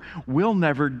power. We'll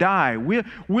never die.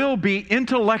 We'll be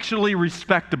intellectually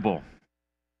respectable.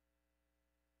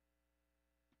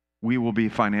 We will be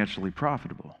financially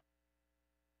profitable.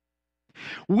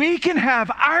 We can have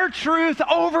our truth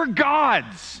over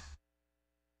God's.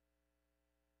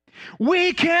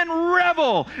 We can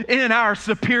revel in our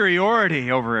superiority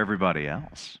over everybody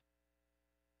else.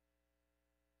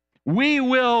 We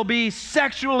will be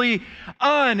sexually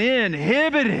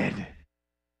uninhibited.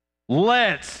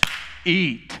 Let's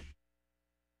eat.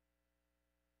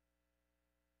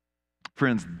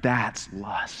 Friends, that's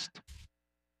lust.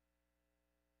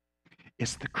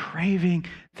 It's the craving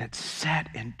that's set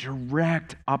in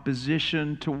direct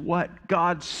opposition to what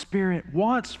God's Spirit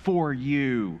wants for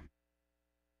you.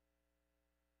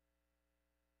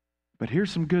 But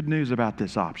here's some good news about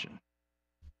this option.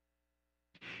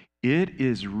 It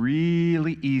is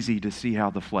really easy to see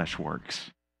how the flesh works.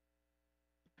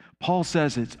 Paul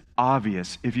says it's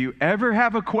obvious. If you ever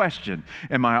have a question,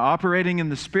 am I operating in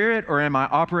the Spirit or am I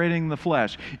operating in the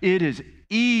flesh? It is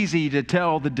easy to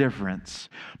tell the difference.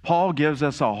 Paul gives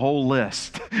us a whole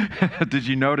list. Did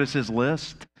you notice his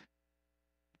list?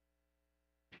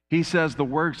 He says the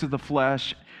works of the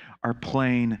flesh are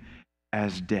plain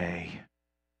as day.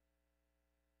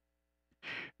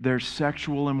 There's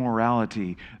sexual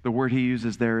immorality. The word he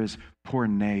uses there is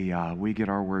porneia. We get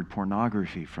our word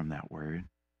pornography from that word.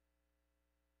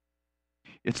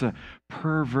 It's a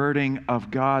perverting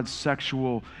of God's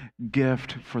sexual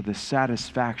gift for the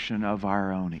satisfaction of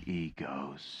our own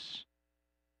egos.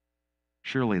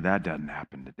 Surely that doesn't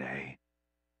happen today.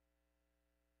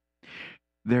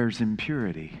 There's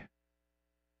impurity.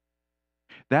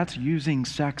 That's using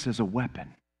sex as a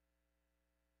weapon.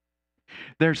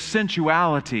 There's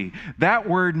sensuality. That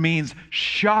word means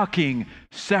shocking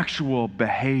sexual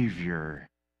behavior.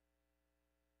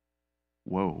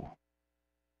 Whoa.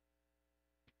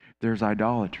 There's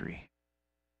idolatry.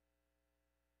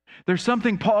 There's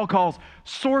something Paul calls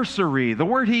sorcery. The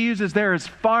word he uses there is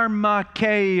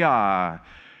pharmakeia.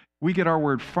 We get our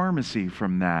word pharmacy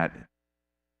from that.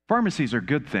 Pharmacies are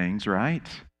good things, right?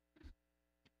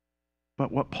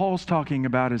 But what Paul's talking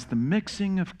about is the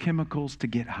mixing of chemicals to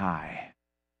get high.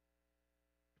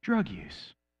 Drug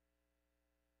use.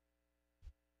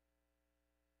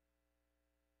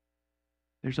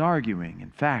 There's arguing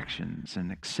and factions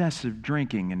and excessive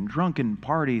drinking and drunken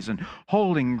parties and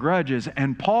holding grudges.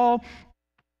 And Paul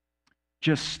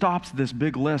just stops this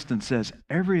big list and says,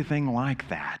 everything like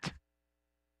that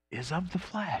is of the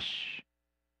flesh.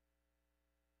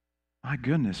 My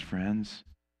goodness, friends.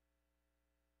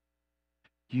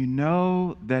 You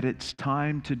know that it's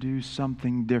time to do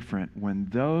something different when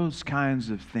those kinds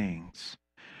of things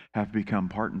have become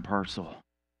part and parcel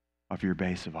of your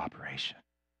base of operation.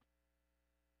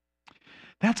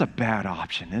 That's a bad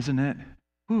option, isn't it?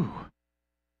 Whew.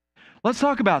 Let's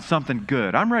talk about something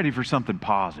good. I'm ready for something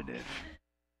positive.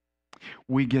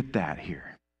 We get that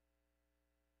here.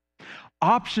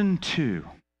 Option 2.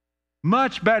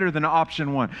 Much better than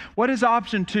option 1. What is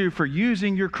option 2 for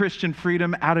using your Christian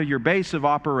freedom out of your base of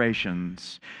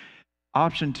operations?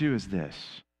 Option 2 is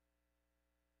this.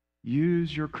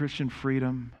 Use your Christian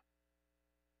freedom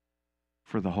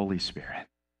for the Holy Spirit.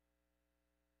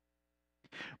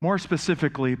 More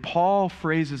specifically, Paul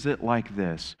phrases it like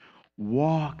this: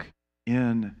 walk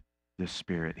in the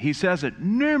Spirit. He says it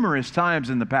numerous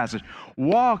times in the passage.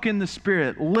 Walk in the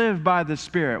Spirit, live by the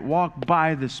Spirit, walk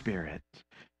by the Spirit.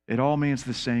 It all means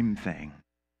the same thing.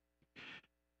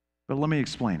 But let me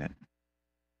explain it.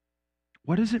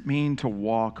 What does it mean to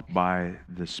walk by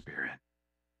the Spirit?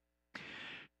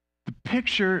 The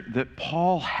picture that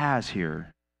Paul has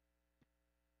here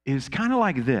is kind of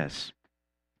like this.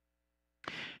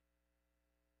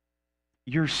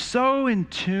 You're so in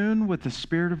tune with the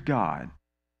Spirit of God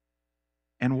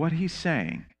and what He's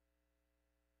saying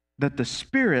that the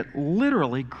Spirit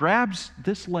literally grabs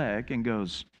this leg and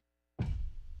goes,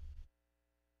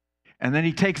 and then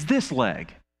He takes this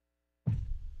leg.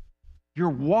 You're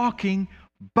walking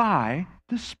by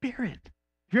the Spirit.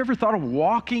 Have you ever thought of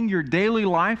walking your daily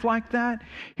life like that?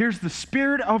 Here's the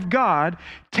Spirit of God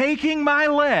taking my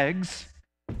legs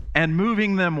and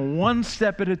moving them one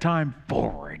step at a time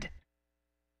forward.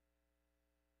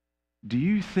 Do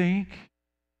you think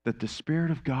that the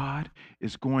Spirit of God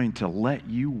is going to let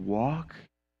you walk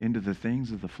into the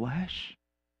things of the flesh?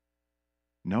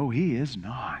 No, He is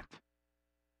not.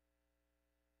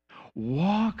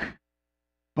 Walk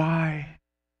by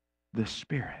the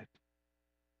Spirit.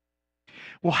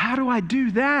 Well, how do I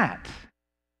do that?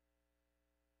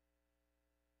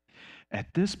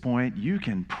 At this point, you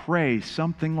can pray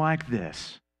something like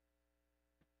this: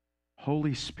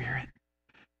 Holy Spirit,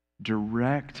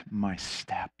 direct my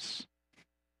steps.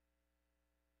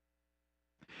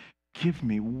 Give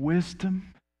me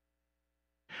wisdom.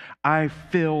 I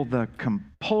feel the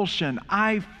compulsion.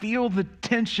 I feel the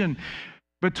tension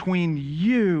between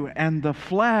you and the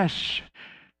flesh.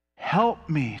 Help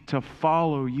me to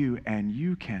follow you. And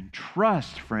you can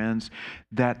trust, friends,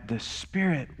 that the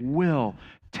Spirit will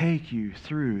take you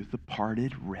through the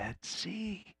parted Red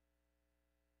Sea.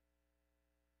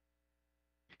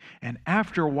 And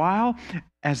after a while,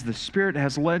 as the Spirit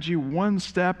has led you one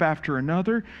step after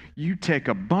another, you take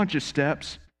a bunch of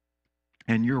steps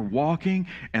and you're walking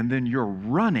and then you're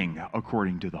running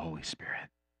according to the Holy Spirit.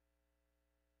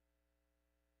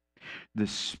 The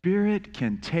Spirit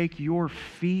can take your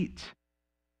feet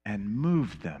and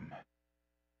move them.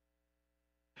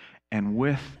 And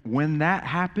when that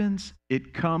happens,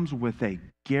 it comes with a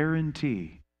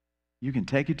guarantee. You can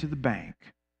take it to the bank.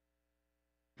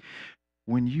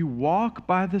 When you walk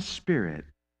by the Spirit,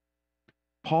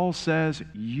 Paul says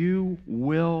you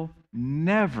will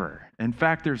never. In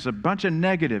fact, there's a bunch of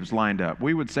negatives lined up.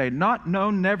 We would say not, no,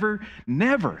 never,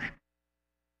 never.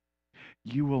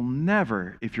 You will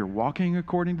never, if you're walking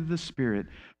according to the Spirit,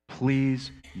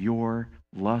 please your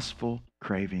lustful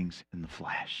cravings in the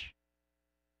flesh.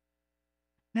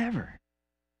 Never.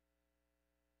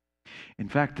 In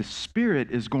fact, the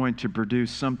Spirit is going to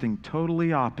produce something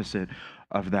totally opposite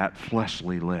of that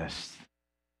fleshly list.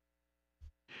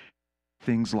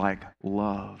 Things like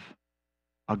love,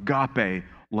 agape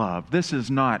love. This is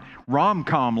not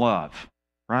rom-com love,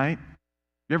 right?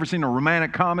 You ever seen a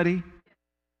romantic comedy?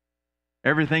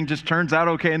 Everything just turns out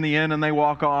okay in the end and they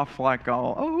walk off like,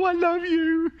 oh, I love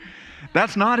you.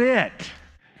 That's not it.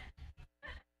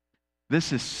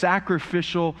 This is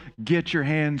sacrificial, get your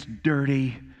hands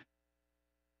dirty,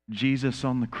 Jesus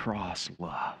on the cross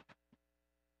love.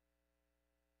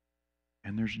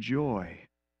 And there's joy.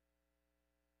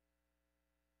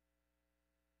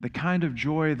 The kind of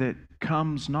joy that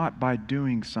comes not by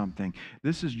doing something.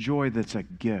 This is joy that's a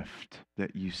gift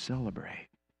that you celebrate.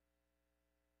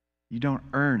 You don't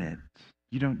earn it.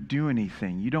 You don't do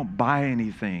anything. You don't buy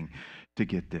anything to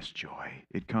get this joy.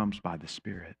 It comes by the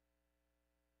Spirit.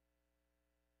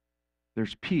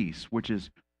 There's peace, which is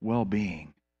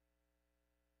well-being.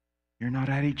 You're not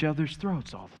at each other's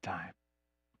throats all the time.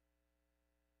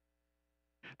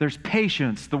 There's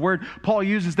patience. The word Paul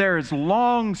uses there is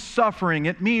long-suffering.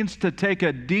 It means to take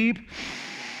a deep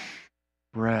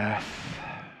breath.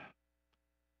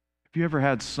 Have you ever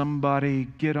had somebody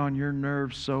get on your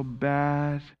nerves so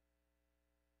bad?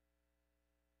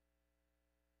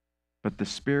 But the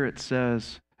Spirit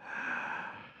says,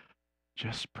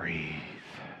 just breathe.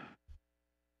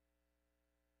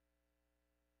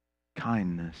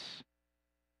 Kindness.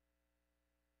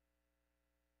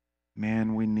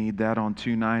 Man, we need that on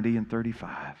 290 and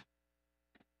 35.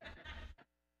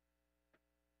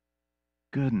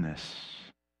 Goodness.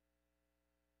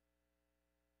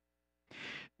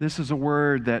 This is a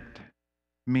word that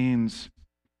means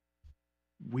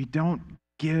we don't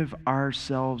give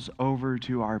ourselves over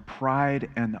to our pride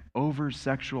and the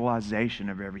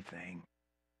over-sexualization of everything.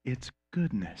 It's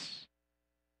goodness.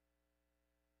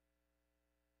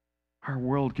 Our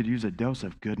world could use a dose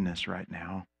of goodness right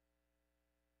now.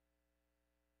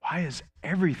 Why does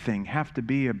everything have to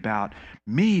be about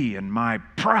me and my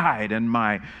pride and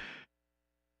my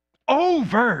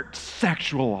overt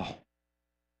sexual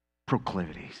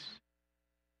proclivities?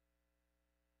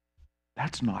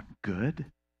 That's not good.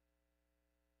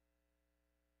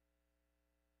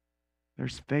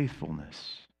 There's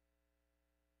faithfulness.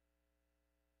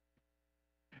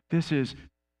 This is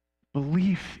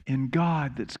belief in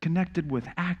God that's connected with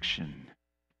action.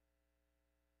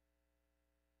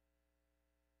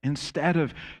 Instead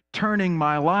of turning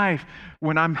my life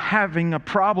when I'm having a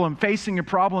problem, facing a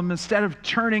problem, instead of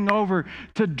turning over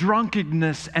to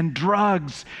drunkenness and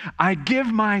drugs, I give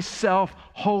myself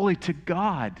wholly to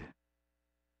God.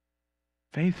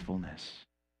 Faithfulness.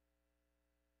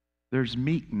 There's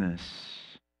meekness.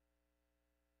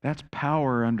 That's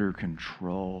power under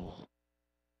control.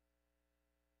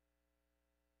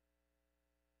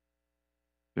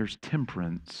 There's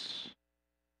temperance.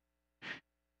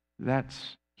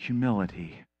 That's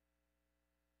humility.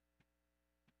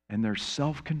 And there's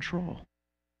self-control.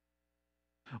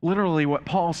 Literally, what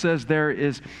Paul says there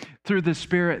is, through the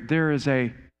Spirit, there is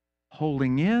a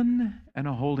holding in and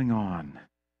a holding on.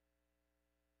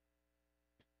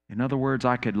 In other words,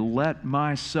 I could let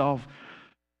myself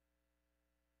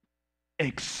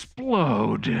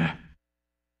explode,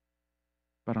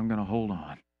 but I'm going to hold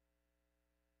on.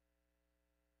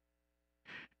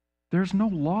 There's no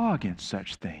law against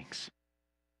such things.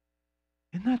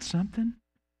 Isn't that something?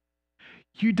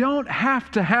 You don't have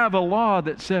to have a law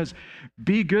that says,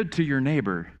 be good to your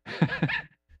neighbor.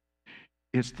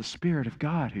 It's the Spirit of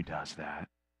God who does that.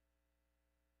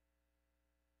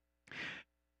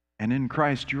 And in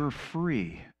Christ, you're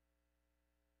free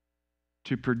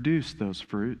to produce those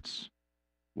fruits.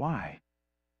 Why?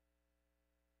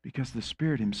 Because the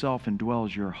Spirit Himself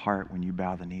indwells your heart when you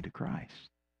bow the knee to Christ.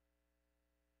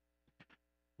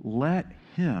 Let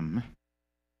Him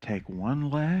take one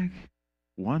leg,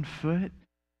 one foot,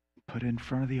 put it in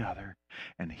front of the other,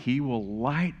 and He will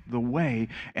light the way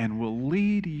and will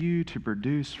lead you to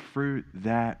produce fruit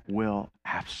that will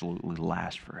absolutely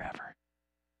last forever.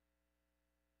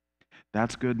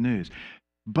 That's good news.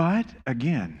 But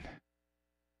again,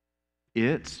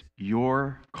 it's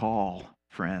your call,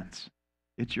 friends.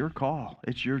 It's your call.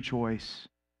 It's your choice.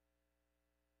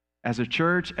 As a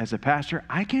church, as a pastor,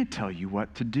 I can't tell you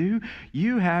what to do.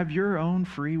 You have your own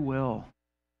free will.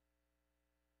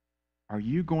 Are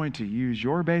you going to use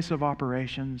your base of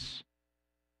operations,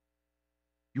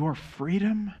 your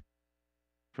freedom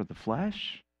for the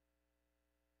flesh,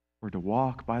 or to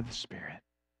walk by the Spirit?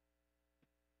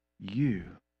 You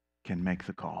can make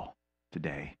the call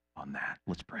today on that.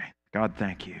 Let's pray. God,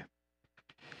 thank you.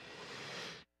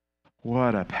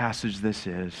 What a passage this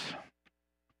is.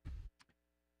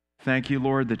 Thank you,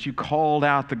 Lord, that you called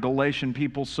out the Galatian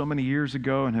people so many years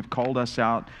ago and have called us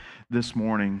out this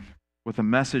morning with a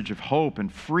message of hope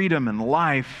and freedom and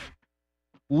life,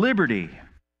 liberty.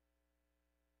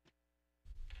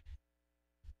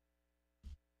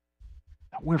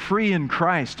 We're free in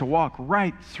Christ to walk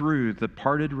right through the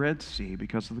parted Red Sea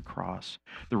because of the cross,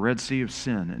 the Red Sea of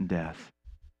sin and death.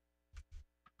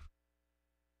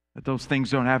 That those things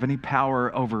don't have any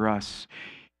power over us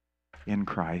in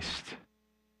Christ.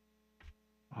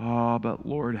 Oh, but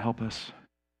Lord, help us.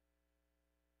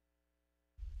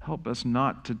 Help us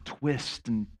not to twist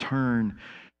and turn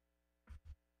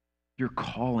your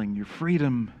calling, your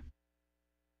freedom,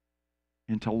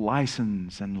 into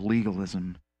license and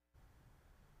legalism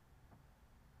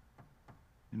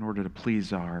in order to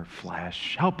please our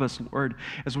flesh. Help us, Lord,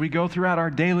 as we go throughout our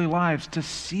daily lives to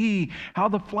see how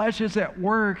the flesh is at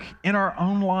work in our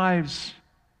own lives.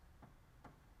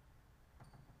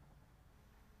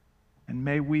 And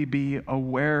may we be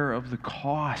aware of the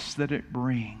cost that it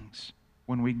brings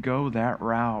when we go that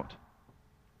route,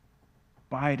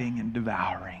 biting and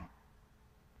devouring,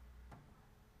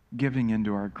 giving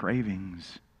into our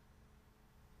cravings.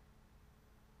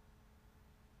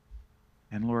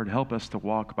 And Lord, help us to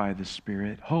walk by the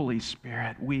Spirit. Holy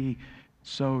Spirit, we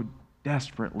so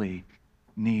desperately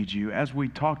need you. As we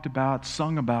talked about,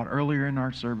 sung about earlier in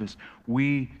our service,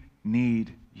 we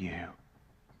need you.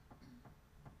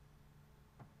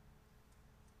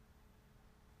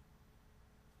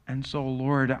 And so,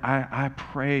 Lord, I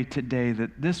pray today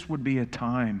that this would be a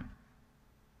time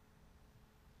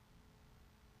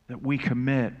that we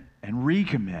commit and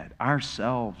recommit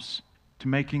ourselves to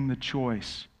making the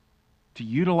choice, to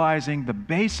utilizing the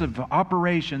base of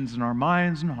operations in our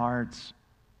minds and hearts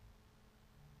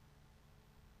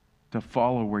to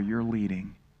follow where you're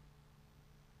leading,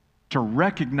 to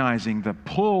recognizing the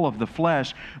pull of the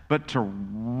flesh, but to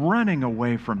running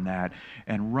away from that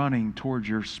and running towards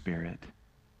your Spirit.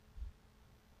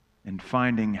 And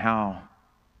finding how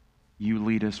you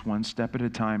lead us one step at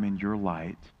a time in your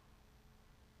light,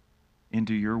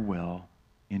 into your will,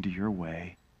 into your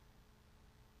way.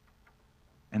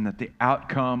 And that the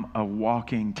outcome of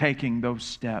walking, taking those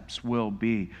steps will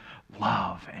be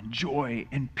love and joy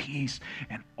and peace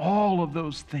and all of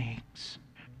those things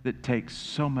that take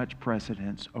so much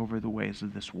precedence over the ways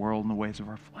of this world and the ways of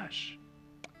our flesh.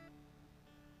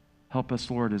 Help us,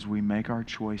 Lord, as we make our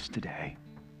choice today.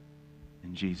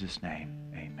 In Jesus' name,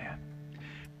 amen.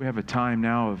 We have a time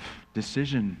now of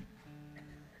decision,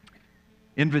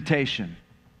 invitation.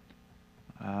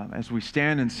 As we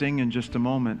stand and sing in just a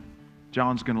moment,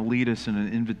 John's going to lead us in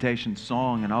an invitation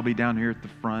song, and I'll be down here at the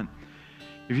front.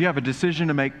 If you have a decision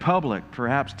to make public,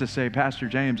 perhaps to say, Pastor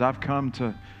James, I've come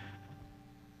to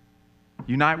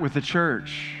unite with the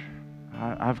church.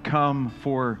 I've come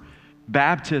for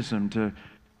baptism to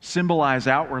symbolize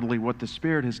outwardly what the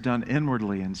Spirit has done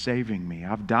inwardly in saving me.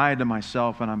 I've died to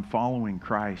myself and I'm following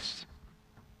Christ.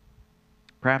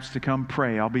 Perhaps to come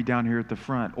pray, I'll be down here at the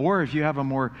front. Or if you have a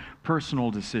more personal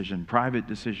decision, private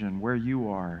decision, where you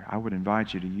are, I would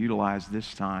invite you to utilize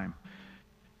this time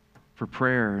for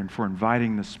prayer and for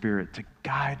inviting the Spirit to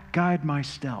guide my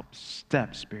steps,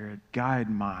 Spirit.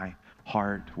 Guide my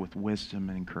heart with wisdom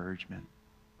and encouragement.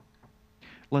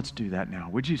 Let's do that now.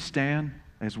 Would you stand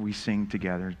as we sing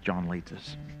together? John leads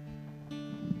us.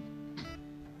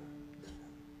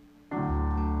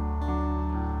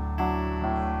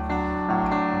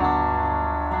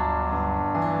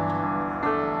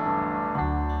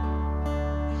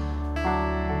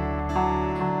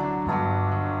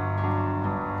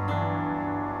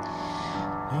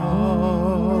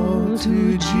 All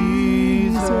to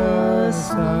Jesus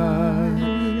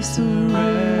I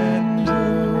surrender,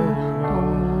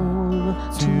 all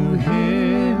to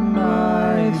Him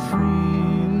I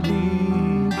freely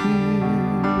give.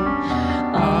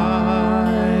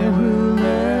 I will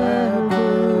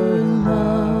ever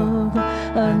love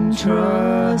and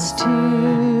trust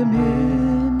Him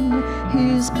in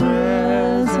His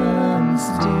presence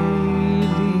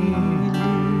daily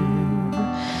live.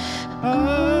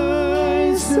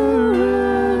 I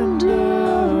surrender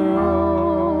all.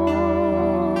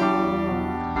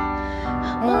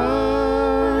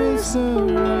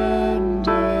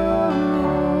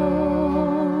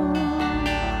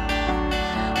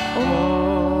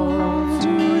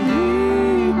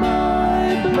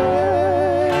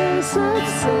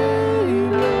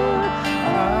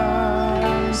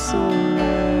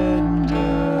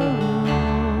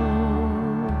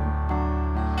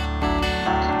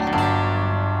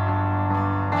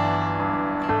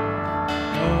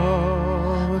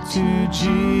 to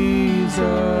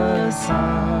Jesus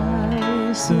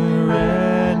I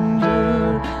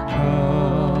surrender,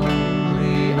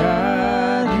 humbly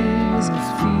at his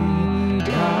feet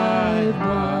I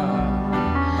bow.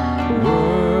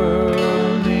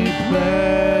 Worldly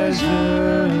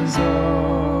pleasures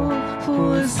all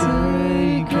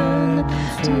forsaken,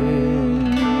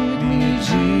 take me,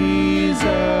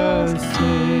 Jesus,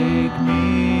 take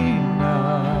me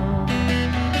now.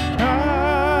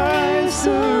 I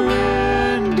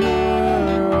surrender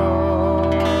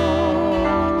all.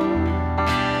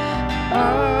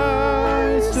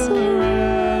 I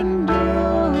surrender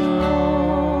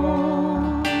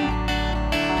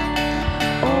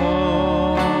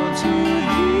all to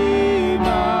thee,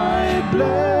 my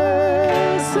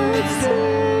blessed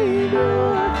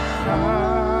Savior.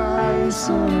 I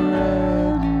surrender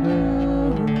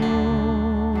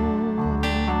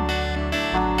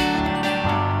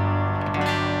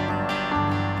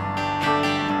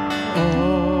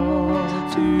all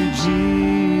to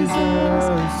Jesus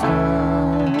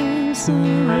I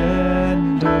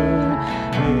surrender.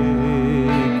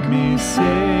 Make me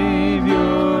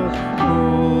Savior,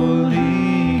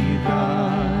 wholly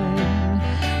thine.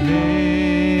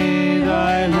 May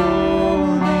thy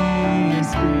Holy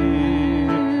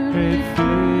Spirit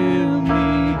fill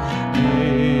me.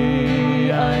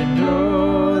 May I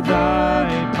know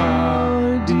thy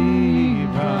power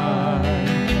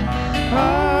divine.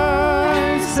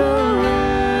 I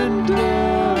surrender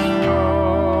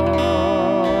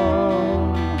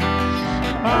all.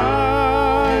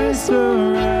 I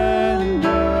surrender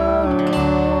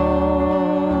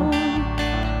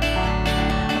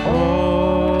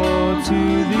all to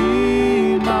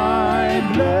thee, my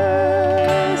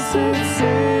blessed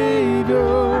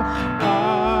Savior.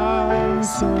 I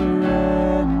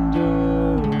surrender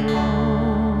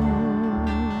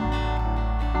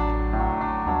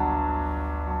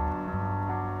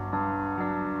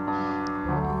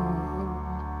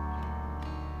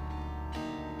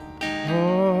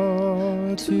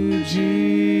all to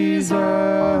Jesus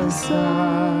I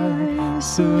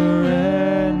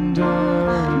surrender,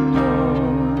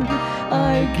 Lord.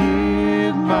 I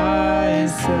give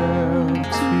myself to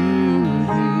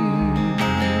thee.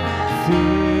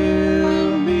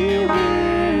 Fill me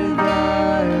with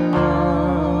thy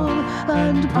love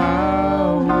and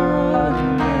power.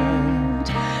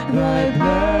 Let thy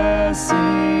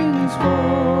blessings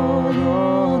fall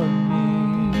on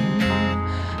me.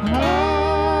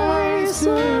 I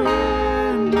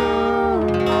surrender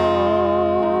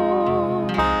all.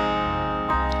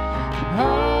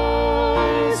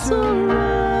 I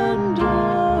surrender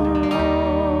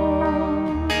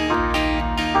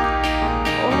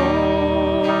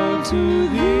all to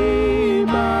thee,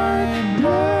 my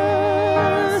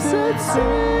blessed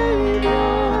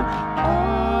Savior.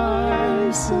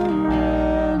 I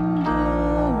surrender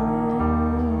all.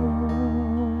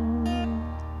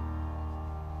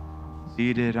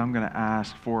 Seated, I'm going to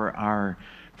ask for our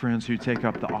friends who take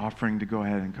up the offering to go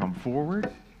ahead and come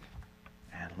forward.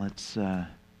 And let's, as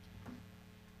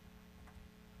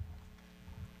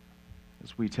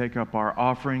we take up our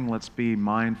offering, let's be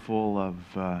mindful of,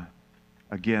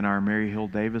 again, our Mary Hill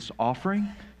Davis offering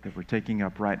that we're taking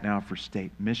up right now for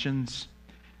state missions.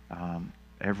 Our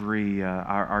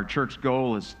church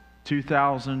goal is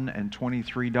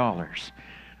 $2,023,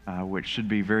 which should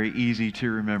be very easy to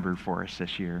remember for us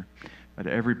this year. But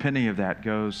every penny of that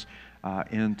goes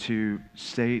into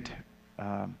state,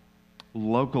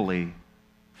 locally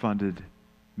funded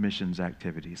missions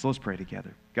activities. Let's pray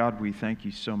together. God, we thank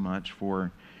you so much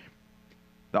for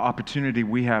the opportunity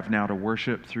we have now to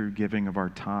worship through giving of our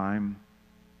time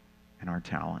and our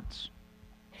talents.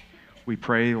 We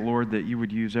pray, Lord, that you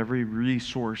would use every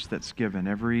resource that's given,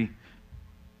 every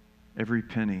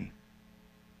penny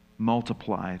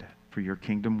multiplied for your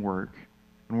kingdom work.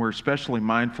 And we're especially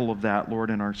mindful of that, Lord,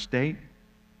 in our state.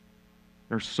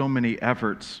 There's so many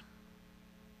efforts,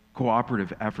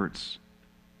 cooperative efforts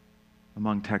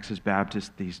among Texas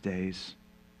Baptists these days.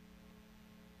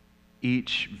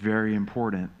 Each very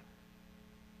important,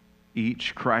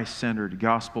 each Christ-centered,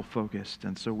 gospel-focused.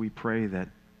 And so we pray that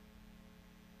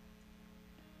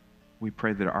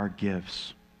our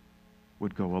gifts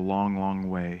would go a long, long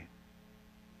way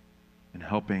in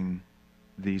helping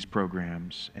these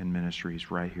programs and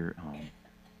ministries right here at home.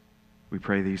 We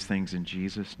pray these things in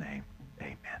Jesus' name.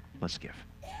 Amen. Let's give.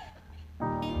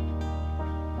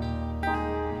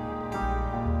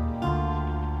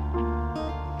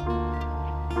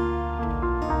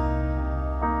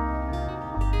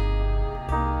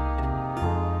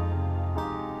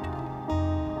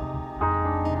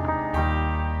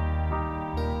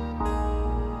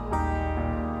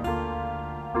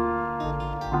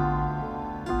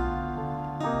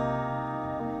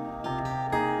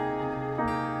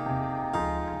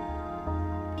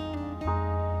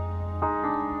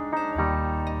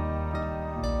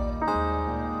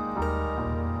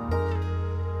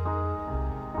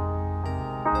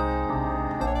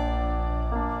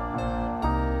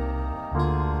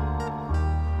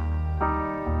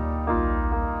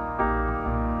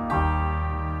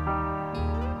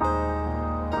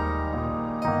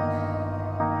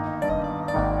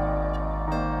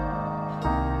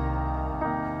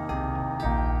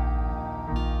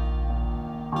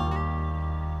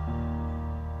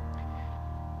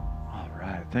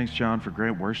 Thanks, John, for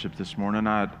great worship this morning.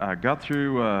 I got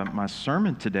through my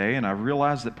sermon today, and I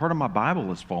realized that part of my Bible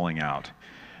is falling out.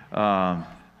 I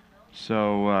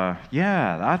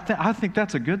think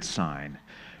that's a good sign.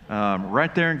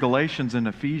 Right there in Galatians and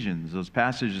Ephesians, those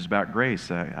passages about grace,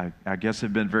 I guess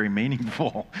have been very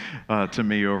meaningful to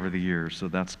me over the years, so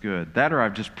that's good. That or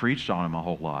I've just preached on them a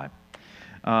whole lot.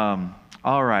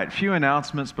 All right, a few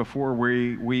announcements before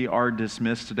we are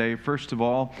dismissed today. First of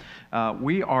all,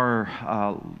 we are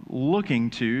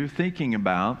thinking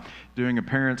about doing a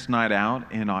parents' night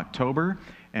out in October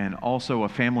and also a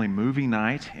family movie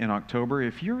night in October.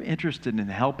 If you're interested in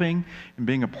helping and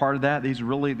being a part of that,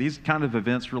 these kind of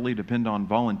events really depend on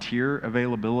volunteer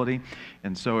availability.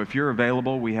 And so if you're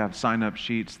available, we have sign-up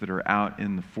sheets that are out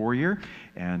in the foyer.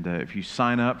 And if you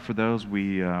sign up for those,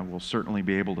 we will certainly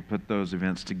be able to put those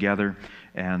events together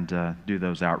and do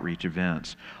those outreach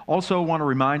events. Also, I want to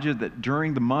remind you that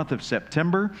during the month of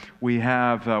September, we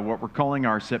have what we're calling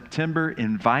our September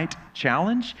Invite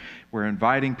Challenge. We're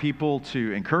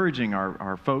encouraging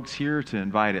our folks here to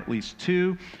invite at least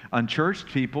 2 unchurched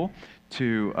people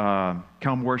to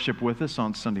come worship with us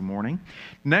on Sunday morning.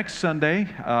 Next Sunday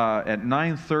at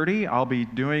 9:30, I'll be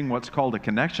doing what's called a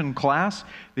connection class.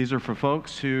 These are for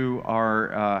folks who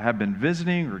have been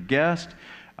visiting or guests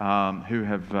who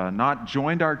have not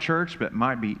joined our church but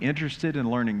might be interested in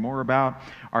learning more about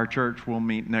our church. We'll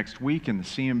meet next week in the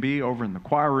CMB over in the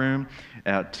choir room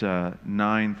at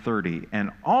 9:30.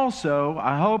 And also,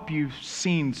 I hope you've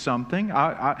seen something.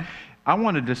 I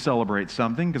wanted to celebrate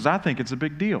something because I think it's a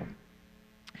big deal.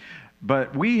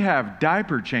 But we have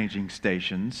diaper changing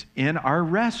stations in our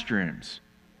restrooms.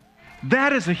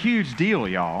 That is a huge deal,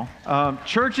 y'all.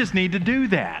 Churches need to do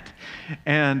that.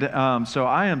 And so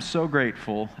I am so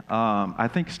grateful. I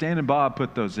think Stan and Bob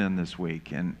put those in this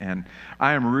week. And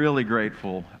I am really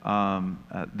grateful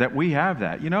that we have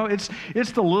that. You know, it's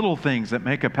the little things that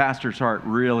make a pastor's heart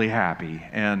really happy.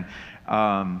 And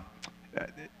I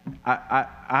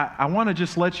want to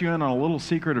just let you in on a little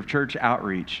secret of church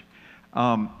outreach.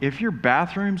 If your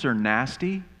bathrooms are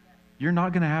nasty, you're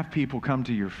not going to have people come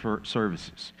to your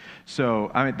services. So,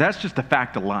 I mean, that's just a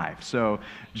fact of life. So,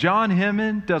 John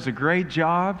Hemman does a great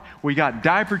job. We got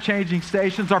diaper changing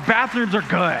stations. Our bathrooms are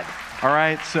good. All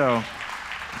right? So,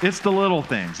 it's the little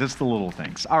things. It's the little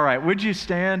things. All right. Would you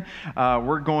stand?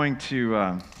 We're going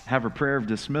to have a prayer of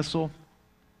dismissal.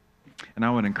 And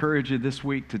I would encourage you this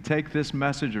week to take this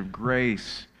message of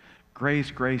grace,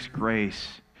 grace,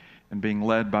 and being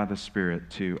led by the Spirit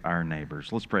to our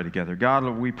neighbors. Let's pray together. God,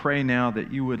 we pray now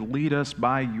that you would lead us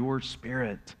by your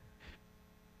Spirit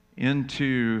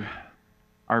into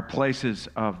our places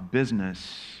of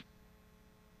business,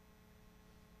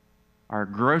 our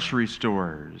grocery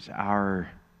stores, our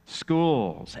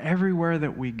schools, everywhere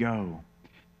that we go,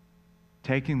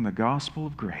 taking the gospel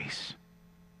of grace,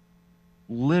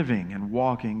 living and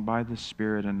walking by the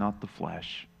Spirit and not the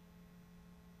flesh.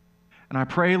 And I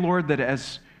pray, Lord, that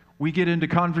as we get into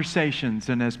conversations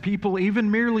and as people even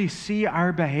merely see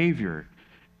our behavior,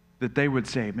 that they would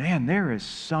say, man, there is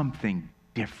something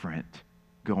different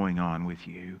going on with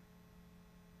you.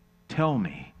 Tell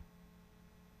me,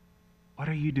 what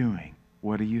are you doing?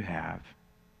 What do you have?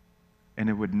 And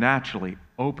it would naturally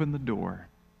open the door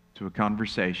to a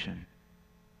conversation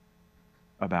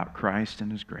about Christ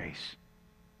and His grace.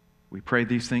 We pray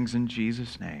these things in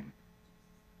Jesus' name.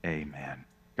 Amen.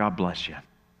 God bless you.